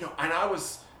thinking, and I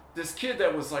was this kid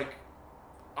that was like,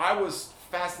 I was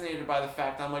fascinated by the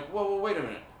fact I'm like, whoa, wait a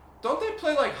minute, don't they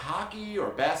play like hockey or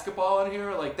basketball in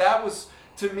here? Like that was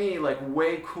to me like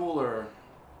way cooler.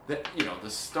 That the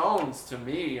Stones to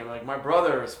me, and like my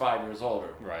brother is 5 years older.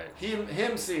 Right.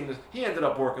 Him seeing this, he ended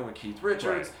up working with Keith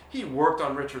Richards. Right. He worked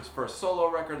on Richards' first solo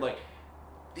record. Like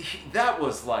that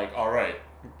was like all right.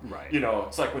 Right.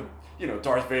 It's like when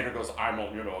Darth Vader goes, I'm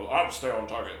stay on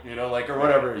target, or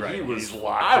whatever. Right. He was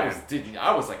locked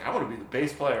I was like, I want to be the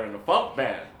bass player in the funk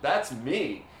band. That's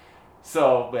me.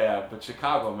 So yeah, but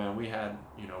Chicago, man, we had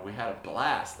a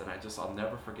blast, and I'll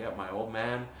never forget my old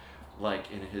man,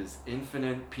 like in his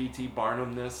infinite P.T.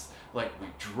 Barnumness. Like we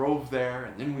drove there,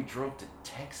 and then we drove to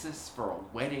Texas for a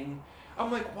wedding.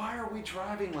 I'm like, why are we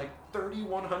driving like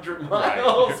 3,100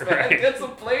 miles, man? Right. Get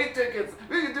some plane tickets.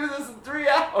 We can do this in 3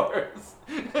 hours.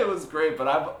 It was great,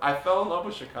 but I fell in love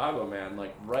with Chicago, man.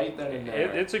 Like right then and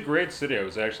there. It's a great city. I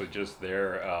was actually just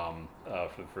there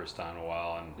for the first time in a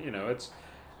while, and you know, it's.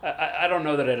 I don't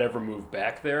know that I'd ever move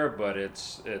back there, but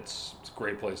it's a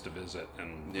great place to visit,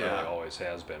 and really always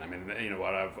has been. I mean, you know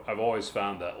what? I've always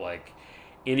found that like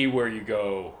anywhere you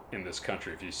go in this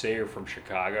country, if you say you're from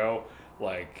Chicago,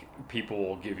 like people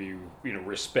will give you, you know,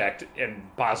 respect and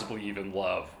possibly even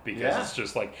love, because it's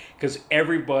just like, because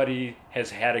everybody has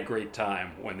had a great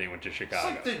time when they went to Chicago.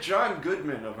 It's like the John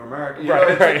Goodman of America.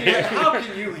 Right. Like, how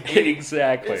can you hate?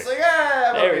 Exactly. It's like,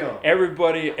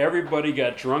 everybody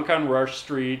got drunk on Rush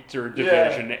Street or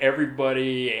Division.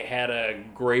 Everybody had a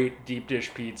great deep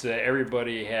dish pizza.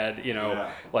 Everybody had, you know,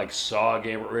 like saw a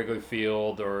game at Wrigley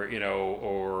Field, or you know,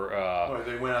 or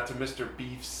they went out to Mr.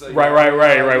 Beef's. Right.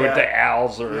 With the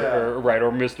Al's or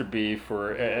Mr. Beef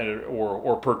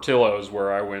or Portillo's,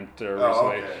 where I went recently.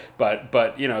 Okay.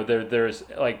 But you know,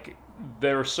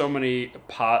 there are so many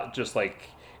just like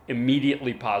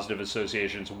immediately positive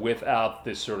associations without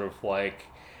this sort of like,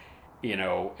 you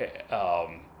know,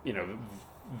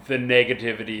 the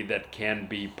negativity that can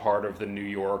be part of the New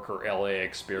York or LA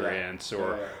experience,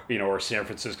 you know, or San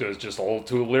Francisco is just a little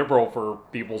too liberal for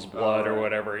people's blood or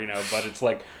whatever, you know. But it's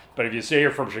like, but if you say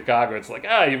you're from Chicago, it's like,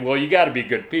 well, you got to be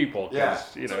good people. You know,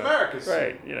 it's America's city.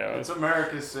 Right, you know. It's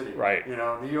America's city. Right. You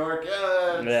know, New York,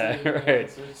 right.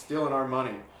 It's stealing our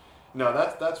money. No,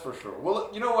 that's for sure. Well,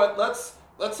 you know what? Let's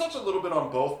touch a little bit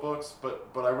on both books, but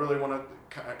I really want to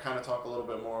kind of talk a little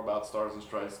bit more about Stars and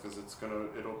Stripes, because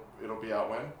it'll be out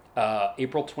when?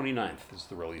 April 29th is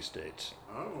the release date.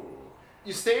 Oh.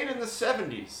 You stayed in the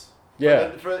 70s.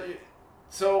 Yeah.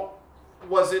 So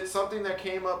was it something that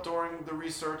came up during the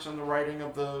research and the writing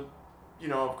of the, you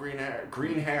know, of Green Hair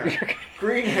and Ham.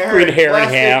 Green Hair and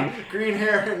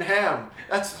Ham.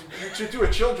 You should do a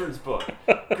children's book.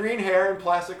 Green Hair and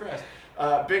Plastic Grass.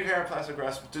 Big Hair and Plastic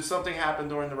Grass. Did something happen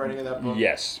during the writing of that book?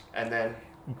 Yes. And then?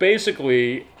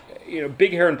 Basically, you know,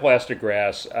 Big Hair and Plastic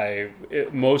Grass,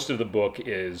 most of the book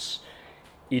is,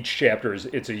 each chapter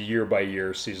it's a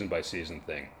year-by-year, season-by-season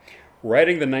thing.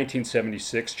 Writing the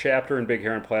 1976 chapter in Big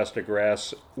Hair and Plastic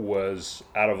Grass was,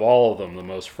 out of all of them, the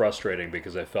most frustrating,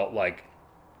 because I felt like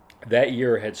that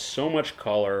year had so much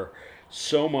color,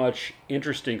 so much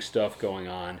interesting stuff going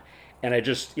on, and I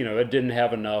just, you know, it didn't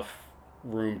have enough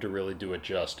room to really do it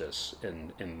justice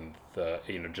in the,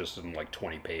 you know, just in like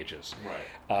 20 pages.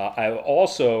 Right. I've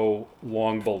also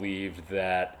long believed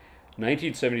that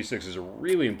 1976 is a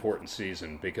really important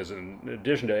season, because in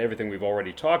addition to everything we've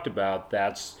already talked about,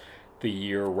 that's the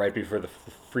year right before the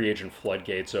free agent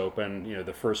floodgates open. You know,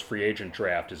 the first free agent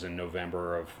draft is in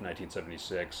November of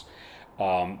 1976.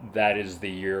 That is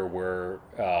the year where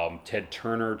Ted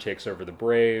Turner takes over the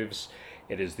Braves.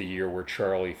 It is the year where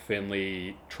Charlie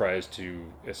Finley tries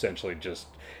to essentially just,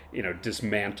 you know,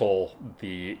 dismantle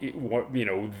the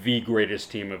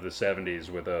greatest team of the 70s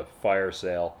with a fire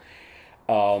sale.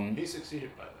 He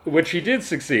succeeded by that. Which he did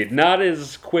succeed, not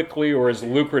as quickly or as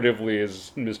lucratively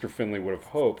as Mr. Finley would have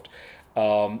hoped.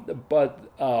 But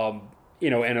you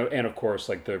know, and of course,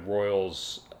 like the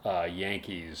Royals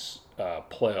Yankees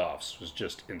playoffs was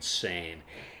just insane.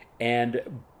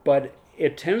 But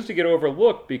it tends to get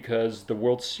overlooked because the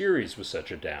World Series was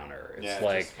such a downer. It's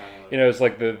like, you know, it's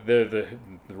like the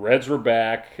Reds were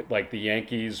back, like the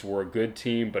Yankees were a good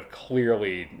team, but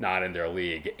clearly not in their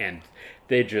league, and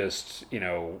they just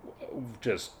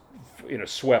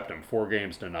swept them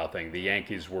 4-0. The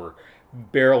Yankees were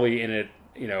barely in it,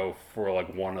 you know, for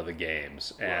like one of the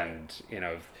games, and you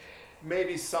know.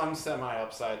 Maybe some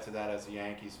semi-upside to that as a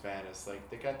Yankees fan is like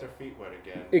they got their feet wet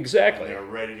again. Exactly. And they're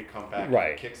ready to come back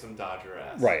and kick some Dodger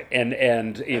ass. Right.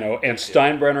 And you know, and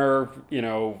Steinbrenner, you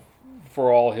know,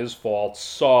 for all his faults,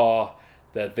 saw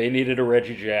that they needed a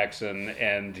Reggie Jackson,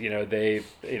 and you know, you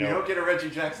don't get a Reggie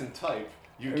Jackson type.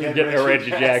 You get a Reggie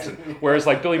Jackson. Whereas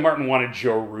like Billy Martin wanted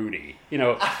Joe Rudy. You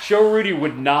know, Joe Rudy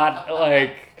would not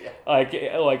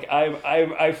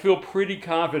I feel pretty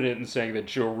confident in saying that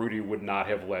Joe Rudy would not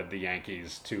have led the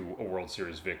Yankees to a World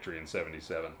Series victory in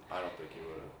 '77. I don't think he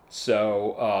would have.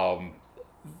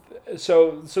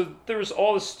 So there's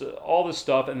all this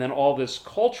stuff, and then all this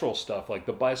cultural stuff, like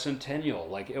the bicentennial.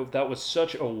 Like that was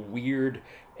such a weird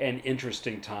and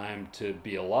interesting time to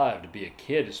be alive, to be a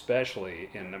kid, especially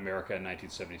in America in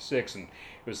 1976, and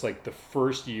it was like the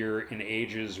first year in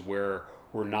ages where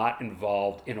we're not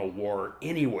involved in a war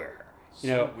anywhere. You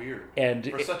know, weird. And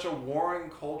for such a warring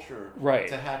culture, right,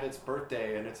 to have its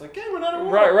birthday, and it's like, hey, we're not at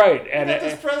war. Right. And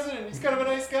this president, he's kind of a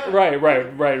nice guy.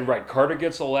 Right. Carter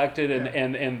gets elected,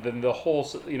 and then the whole,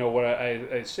 you know, what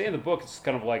I say in the book, it's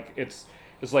kind of like it's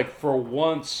like for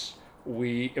once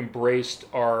we embraced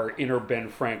our inner Ben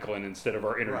Franklin instead of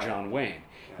our inner John Wayne.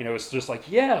 You know, it's just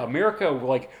like, yeah, America,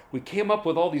 like, we came up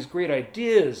with all these great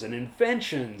ideas and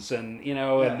inventions and, you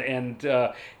know, and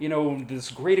you know, this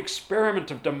great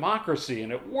experiment of democracy,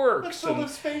 and it works. Let's build a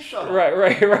space shuttle.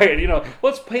 Right. You know,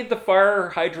 let's paint the fire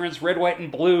hydrants red, white,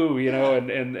 and blue, you know,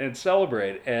 and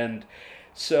celebrate. And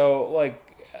so, like,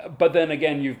 but then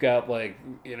again, you've got, like,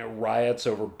 you know, riots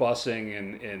over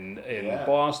busing in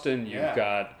Boston. You've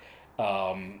got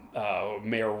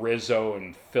Mayor Rizzo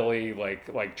in Philly,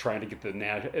 like trying to get the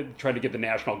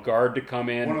National Guard to come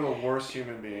in. One of the worst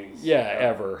human beings.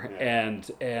 Ever. Yeah.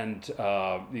 And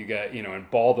you got, you know, in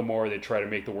Baltimore, they try to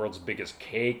make the world's biggest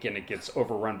cake, and it gets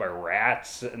overrun by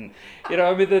rats, and, you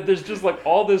know, I mean, there's just like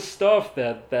all this stuff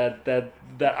that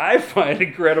I find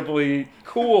incredibly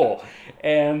cool.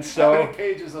 And so, how many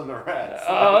pages on the rats?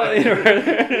 You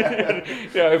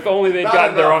know, if only they'd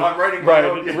gotten their own. I'm writing right.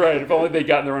 If only they'd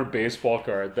gotten their own baseball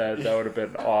card, that would have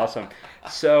been awesome.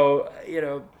 So, you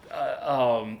know,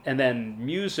 and then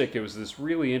music. It was this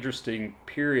really interesting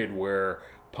period where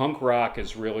punk rock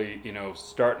is really, you know,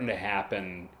 starting to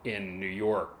happen in New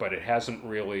York, but it hasn't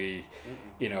really,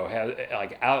 you know,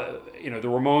 you know, the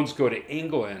Ramones go to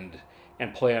England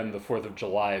and play on the 4th of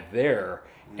July there.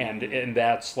 And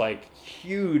that's like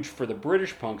huge for the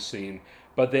British punk scene,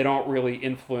 but they don't really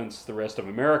influence the rest of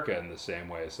America in the same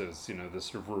way. So it's, you know, this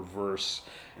sort of reverse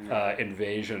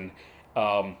invasion.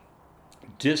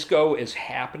 Disco is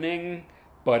happening,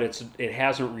 but it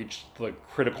hasn't reached the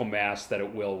critical mass that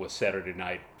it will with Saturday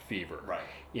Night Fever. Right.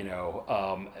 You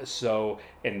know, so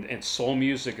and soul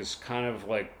music is kind of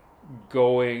like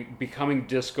becoming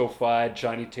disco-fied.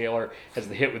 Johnny Taylor has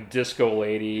the hit with Disco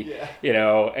Lady, you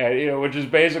know, and, you know, which is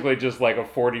basically just like a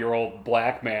 40-year-old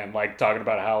black man, like, talking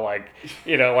about how, like,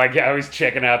 you know, like, how he's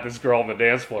checking out this girl on the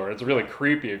dance floor. It's really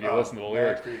creepy if you listen to the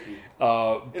lyrics. Creepy.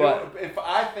 But you know, if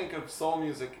I think of soul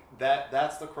music,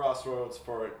 that's the crossroads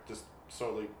for it just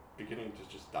slowly beginning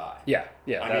to just die.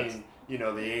 I mean, you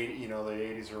know, the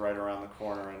 80s are right around the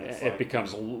corner, and it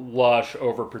becomes lush,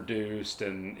 overproduced,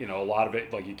 and, you know, a lot of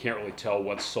it, like, you can't really tell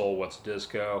what's soul, what's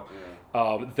disco.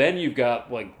 Then you've got,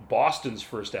 like, Boston's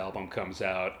first album comes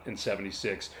out in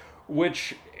 '76,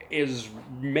 which is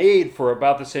made for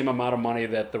about the same amount of money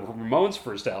that the Ramones'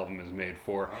 first album is made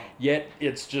for. Yet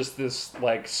it's just this,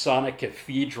 like, sonic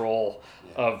cathedral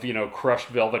of, you know, crushed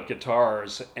velvet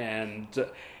guitars, and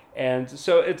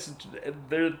so it's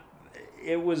there.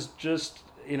 It was just,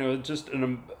 you know, just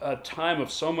a time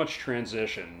of so much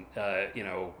transition, you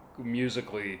know,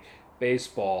 musically,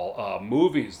 baseball,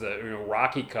 movies. That, you know,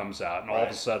 Rocky comes out, and all of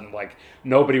a sudden, like,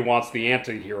 nobody wants the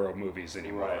anti-hero movies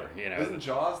anymore. You know, isn't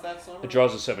Jaws that summer?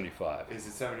 Jaws is '75. Is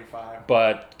it '75?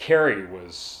 But Carrie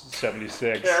was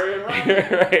 '76. Carrie and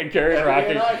Rocky. Right, Carrie and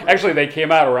Rocky. Actually, they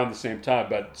came out around the same time,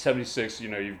 but '76. You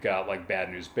know, you've got, like,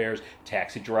 Bad News Bears,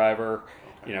 Taxi Driver.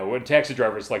 You know, when Taxi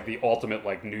Driver is like the ultimate,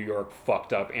 like, New York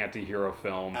fucked up anti-hero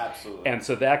film. Absolutely. And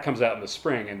so that comes out in the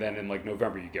spring, and then in, like,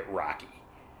 November you get Rocky.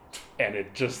 And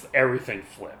it just, everything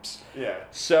flips. Yeah.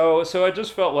 So I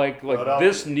just felt like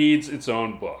this needs its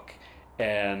own book.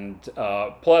 And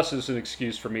plus it's an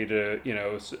excuse for me to, you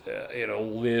know,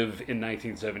 live in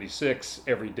 1976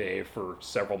 every day for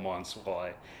several months while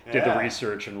I did the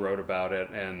research and wrote about it.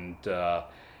 And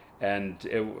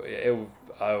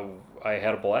I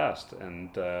had a blast, and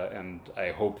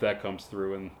I hope that comes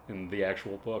through in the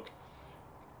actual book.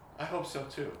 I hope so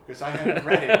too, because I haven't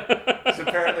read it. So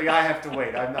apparently I have to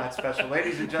wait. I'm not special.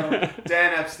 Ladies and gentlemen,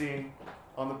 Dan Epstein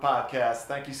on the podcast.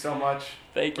 Thank you so much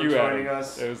for joining Adam.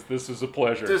 us. This was a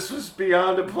pleasure. This was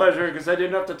beyond a pleasure, because I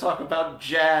didn't have to talk about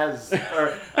jazz.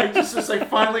 I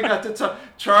finally got to talk.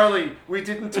 Charlie, we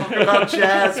didn't talk about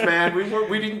jazz, man.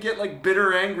 We didn't get, like,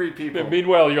 bitter, angry people. But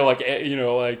meanwhile, you're like,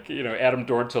 Adam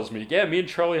Dorn tells me, yeah, me and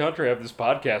Charlie Hunter have this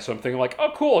podcast. So I'm thinking, like,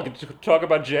 oh, cool, I get to talk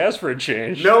about jazz for a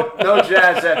change. Nope, no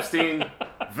jazz, Epstein.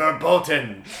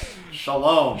 Verboten.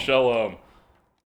 Shalom. Shalom.